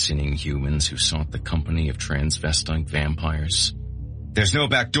God to sinning humans who sought the company of transvestite vampires. "There's no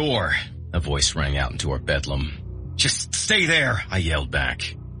back door," a voice rang out into our bedlam. "Just stay there," I yelled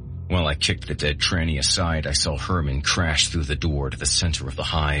back. While I kicked the dead tranny aside, I saw Herman crash through the door to the center of the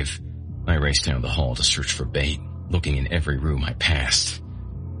hive. I raced down the hall to search for bait, looking in every room I passed.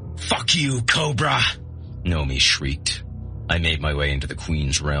 "Fuck you, Cobra!" Nomi shrieked. I made my way into the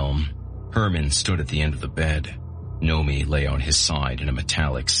Queen's realm. Herman stood at the end of the bed. Nomi lay on his side in a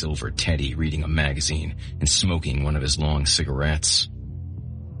metallic silver teddy reading a magazine and smoking one of his long cigarettes.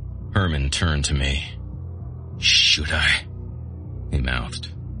 Herman turned to me. "Should I?" he mouthed.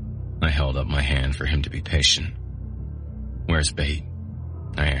 I held up my hand for him to be patient. "Where's bait?"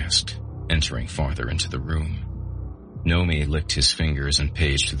 I asked, entering farther into the room. Nomi licked his fingers and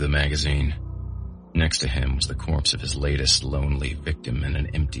paged through the magazine. Next to him was the corpse of his latest lonely victim in an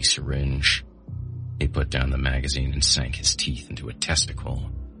empty syringe. He put down the magazine and sank his teeth into a testicle.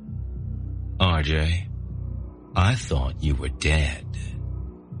 "RJ, I thought you were dead."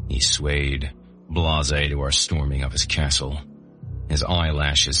 He swayed, blasé to our storming of his castle. His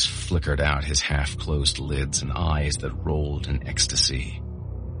eyelashes flickered out his half-closed lids and eyes that rolled in ecstasy.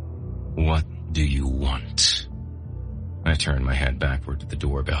 "What do you want?" I turned my head backward to the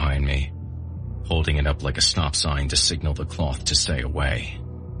door behind me, holding it up like a stop sign to signal the cloth to stay away.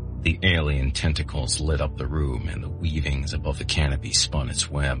 The alien tentacles lit up the room and the weavings above the canopy spun its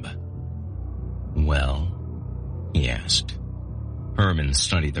web. "Well?" he asked. Herman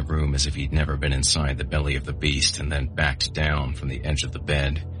studied the room as if he'd never been inside the belly of the beast and then backed down from the edge of the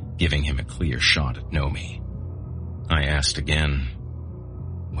bed, giving him a clear shot at Nomi. I asked again,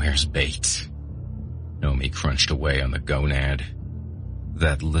 "Where's bait?" Nomi crunched away on the gonad.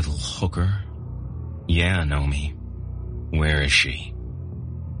 "That little hooker?" "Yeah, Nomi. Where is she?"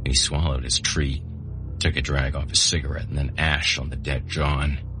 He swallowed his treat, took a drag off his cigarette, and then ashed on the dead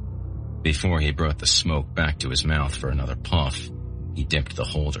John. Before he brought the smoke back to his mouth for another puff, he dipped the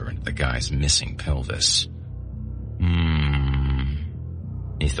holder into the guy's missing pelvis.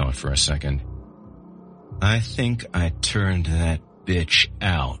 He thought for a second. I think I turned that bitch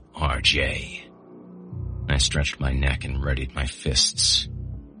out, RJ. I stretched my neck and readied my fists.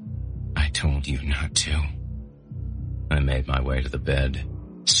 I told you not to. I made my way to the bed,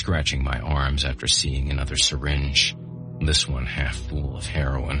 scratching my arms after seeing another syringe, this one half full of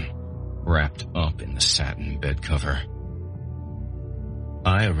heroin, wrapped up in the satin bed cover.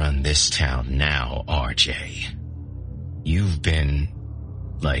 I run this town now, RJ. You've been,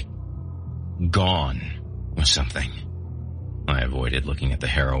 gone or something. I avoided looking at the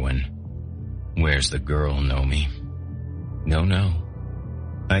heroin. Where's the girl, Nomi? No.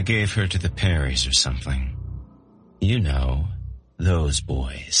 I gave her to the Perrys or something. You know, those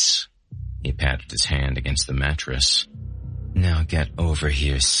boys. He patted his hand against the mattress. Now get over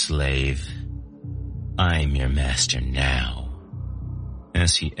here, slave. I'm your master now.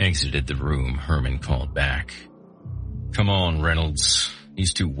 As he exited the room, Herman called back. Come on, Reynolds.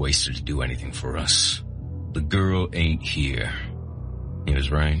 He's too wasted to do anything for us. The girl ain't here. He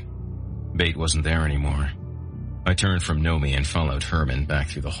was right. Bate wasn't there anymore. I turned from Nomi and followed Herman back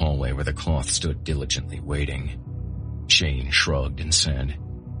through the hallway where the cloth stood diligently waiting. Shane shrugged and said,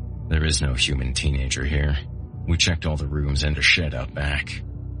 There is no human teenager here. We checked all the rooms and a shed out back.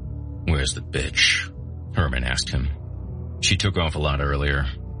 Where's the bitch? Herman asked him. She took off a lot earlier.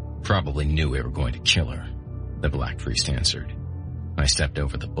 Probably knew we were going to kill her, the Black Priest answered. I stepped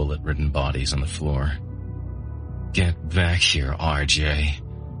over the bullet-ridden bodies on the floor. Get back here, RJ.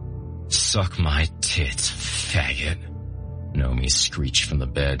 Suck my tits, faggot. Nomi screeched from the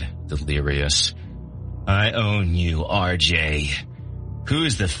bed, delirious. I own you, RJ.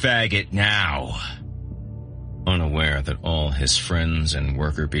 Who's the faggot now? Unaware that all his friends and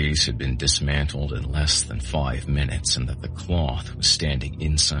worker bees had been dismantled in less than 5 minutes and that the cloth was standing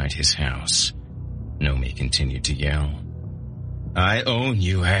inside his house, Nomi continued to yell. I own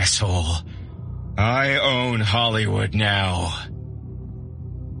you, asshole. I own Hollywood now.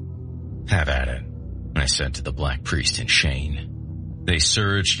 Have at it, I said to the Black Priest and Shane. They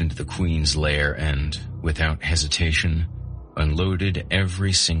surged into the Queen's lair and, without hesitation, unloaded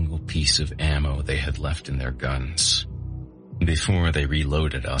every single piece of ammo they had left in their guns. Before they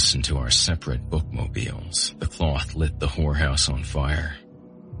reloaded us into our separate bookmobiles, the cloth lit the whorehouse on fire.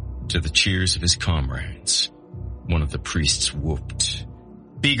 To the cheers of his comrades, one of the priests whooped,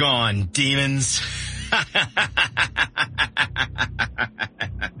 Begone, demons!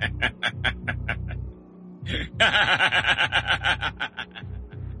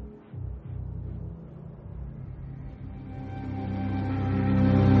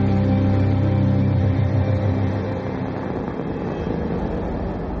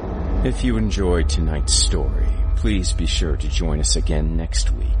 If you enjoyed tonight's story, please be sure to join us again next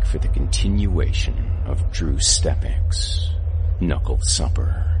week for the continuation of Drew Stepek's Knuckle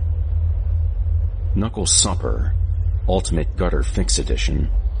Supper. Knuckle Supper, Ultimate Gutter Fix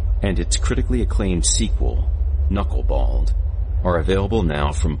Edition, and its critically acclaimed sequel, Knuckleballed, are available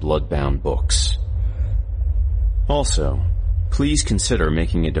now from Bloodbound Books. Also, please consider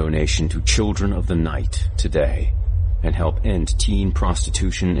making a donation to Children of the Night today and help end teen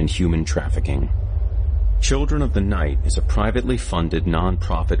prostitution and human trafficking. Children of the Night is a privately funded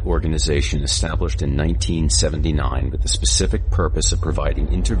non-profit organization established in 1979 with the specific purpose of providing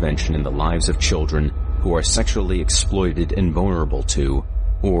intervention in the lives of children who are sexually exploited and vulnerable to,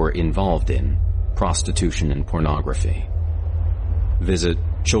 or involved in, prostitution and pornography. Visit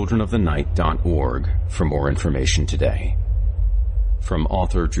childrenofthenight.org for more information today. From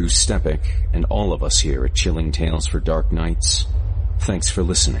author Drew Stepek and all of us here at Chilling Tales for Dark Nights, thanks for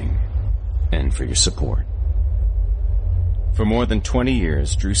listening and for your support. For more than 20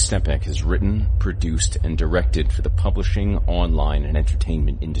 years, Drew Stepek has written, produced, and directed for the publishing, online, and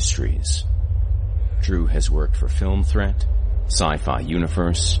entertainment industries. Drew has worked for Film Threat, Sci-Fi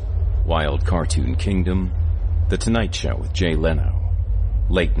Universe, Wild Cartoon Kingdom, The Tonight Show with Jay Leno,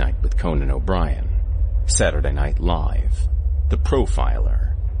 Late Night with Conan O'Brien, Saturday Night Live, The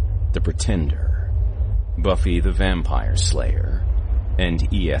Profiler, The Pretender, Buffy the Vampire Slayer, and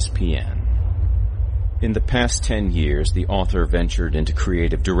ESPN. In the past 10 years, the author ventured into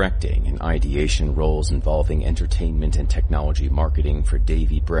creative directing and ideation roles involving entertainment and technology marketing for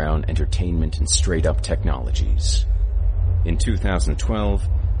Davy Brown Entertainment and Straight Up Technologies. In 2012,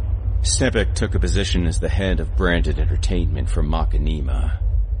 Stepek took a position as the head of branded entertainment for Machinima.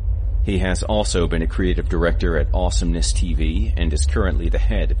 He has also been a creative director at Awesomeness TV and is currently the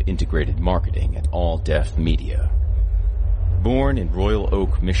head of integrated marketing at All Deaf Media. Born in Royal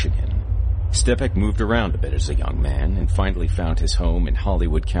Oak, Michigan, Stepek moved around a bit as a young man and finally found his home in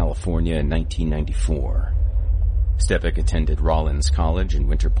Hollywood, California in 1994. Stepek attended Rollins College in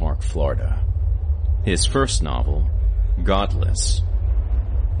Winter Park, Florida. His first novel, Godless,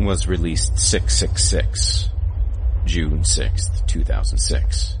 was released 666, June 6,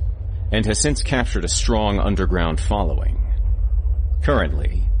 2006, and has since captured a strong underground following.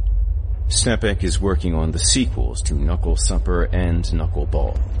 Currently, Stepek is working on the sequels to Knuckle Supper and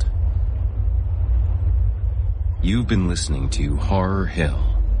Knuckleballed. You've been listening to Horror Hill,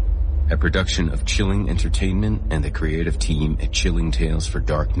 a production of Chilling Entertainment and the creative team at Chilling Tales for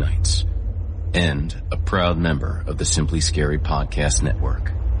Dark Nights, and a proud member of the Simply Scary Podcast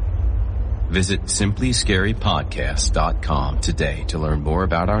Network. Visit simplyscarypodcast.com today to learn more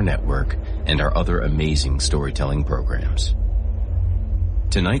about our network and our other amazing storytelling programs.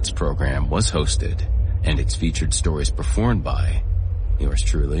 Tonight's program was hosted, and its featured stories performed by yours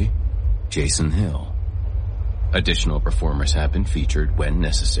truly, Jason Hill. Additional performers have been featured when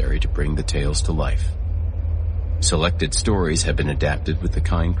necessary to bring the tales to life. Selected stories have been adapted with the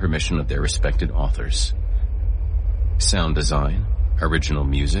kind permission of their respected authors. Sound design, original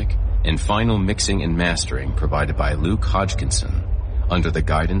music, and final mixing and mastering provided by Luke Hodgkinson, under the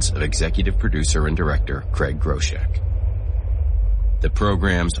guidance of executive producer and director Craig Groshek. The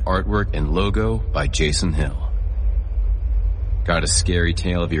program's artwork and logo by Jason Hill. Got a scary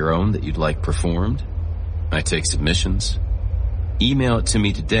tale of your own that you'd like performed? I take submissions. Email it to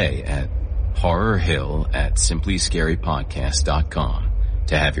me today at horrorhill@simplyscarypodcast.com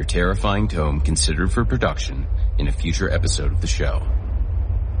to have your terrifying tome considered for production in a future episode of the show.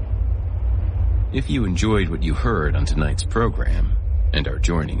 If you enjoyed what you heard on tonight's program and are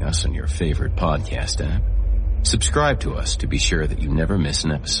joining us on your favorite podcast app, subscribe to us to be sure that you never miss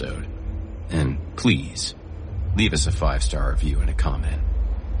an episode. And please, leave us a 5-star review and a comment.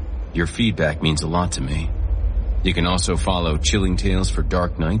 Your feedback means a lot to me. You can also follow Chilling Tales for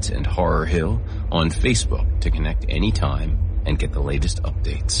Dark Nights and Horror Hill on Facebook to connect anytime and get the latest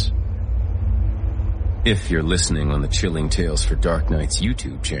updates. If you're listening on the Chilling Tales for Dark Nights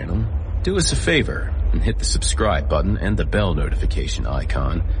YouTube channel, do us a favor and hit the subscribe button and the bell notification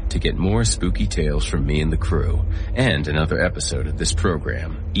icon to get more spooky tales from me and the crew, and another episode of this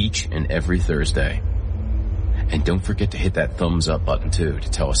program each and every Thursday. And don't forget to hit that thumbs up button too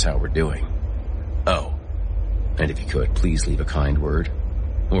to tell us how we're doing. Oh, and if you could, please leave a kind word,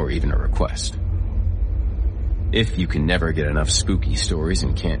 or even a request. If you can never get enough spooky stories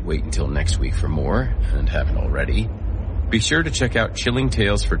and can't wait until next week for more, and haven't already, be sure to check out Chilling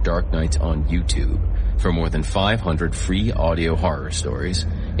Tales for Dark Nights on YouTube for more than 500 free audio horror stories,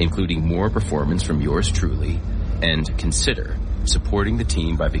 including more performance from yours truly, and consider supporting the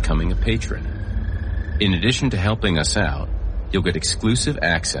team by becoming a patron. In addition to helping us out, you'll get exclusive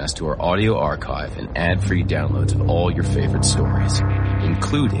access to our audio archive and ad-free downloads of all your favorite stories,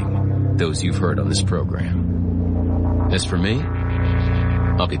 including those you've heard on this program. As for me,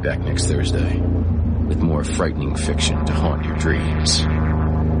 I'll be back next Thursday with more frightening fiction to haunt your dreams.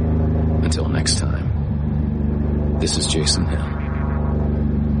 Until next time, this is Jason Hill.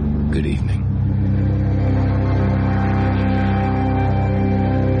 Good evening.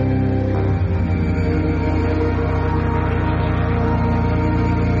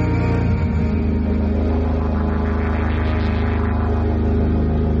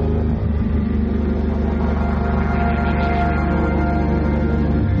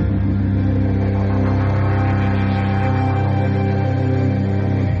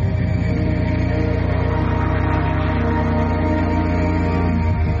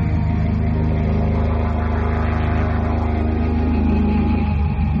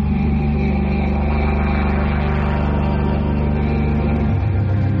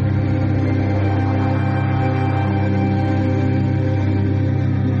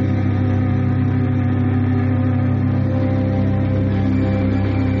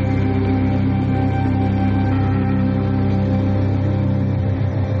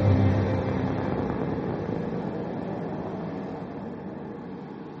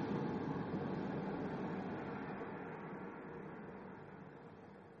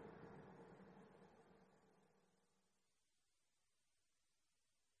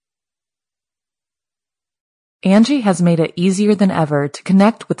 Angie has made it easier than ever to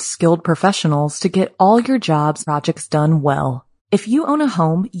connect with skilled professionals to get all your jobs projects done well. If you own a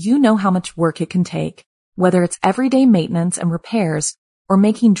home, you know how much work it can take, whether it's everyday maintenance and repairs or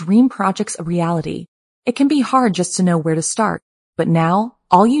making dream projects a reality. It can be hard just to know where to start, but now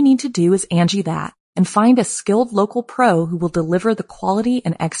all you need to do is Angie that and find a skilled local pro who will deliver the quality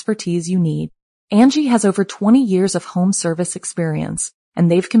and expertise you need. Angie has over 20 years of home service experience and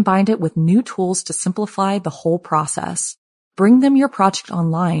they've combined it with new tools to simplify the whole process. Bring them your project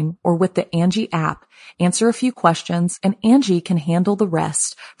online or with the Angie app, answer a few questions, and Angie can handle the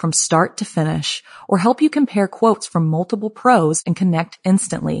rest from start to finish, or help you compare quotes from multiple pros and connect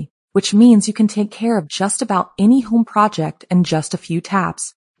instantly, which means you can take care of just about any home project in just a few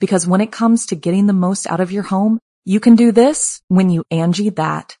taps. Because when it comes to getting the most out of your home, you can do this when you Angie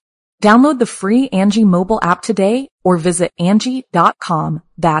that. Download the free Angie mobile app today or visit Angie.com.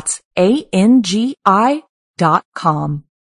 That's ANGI.com.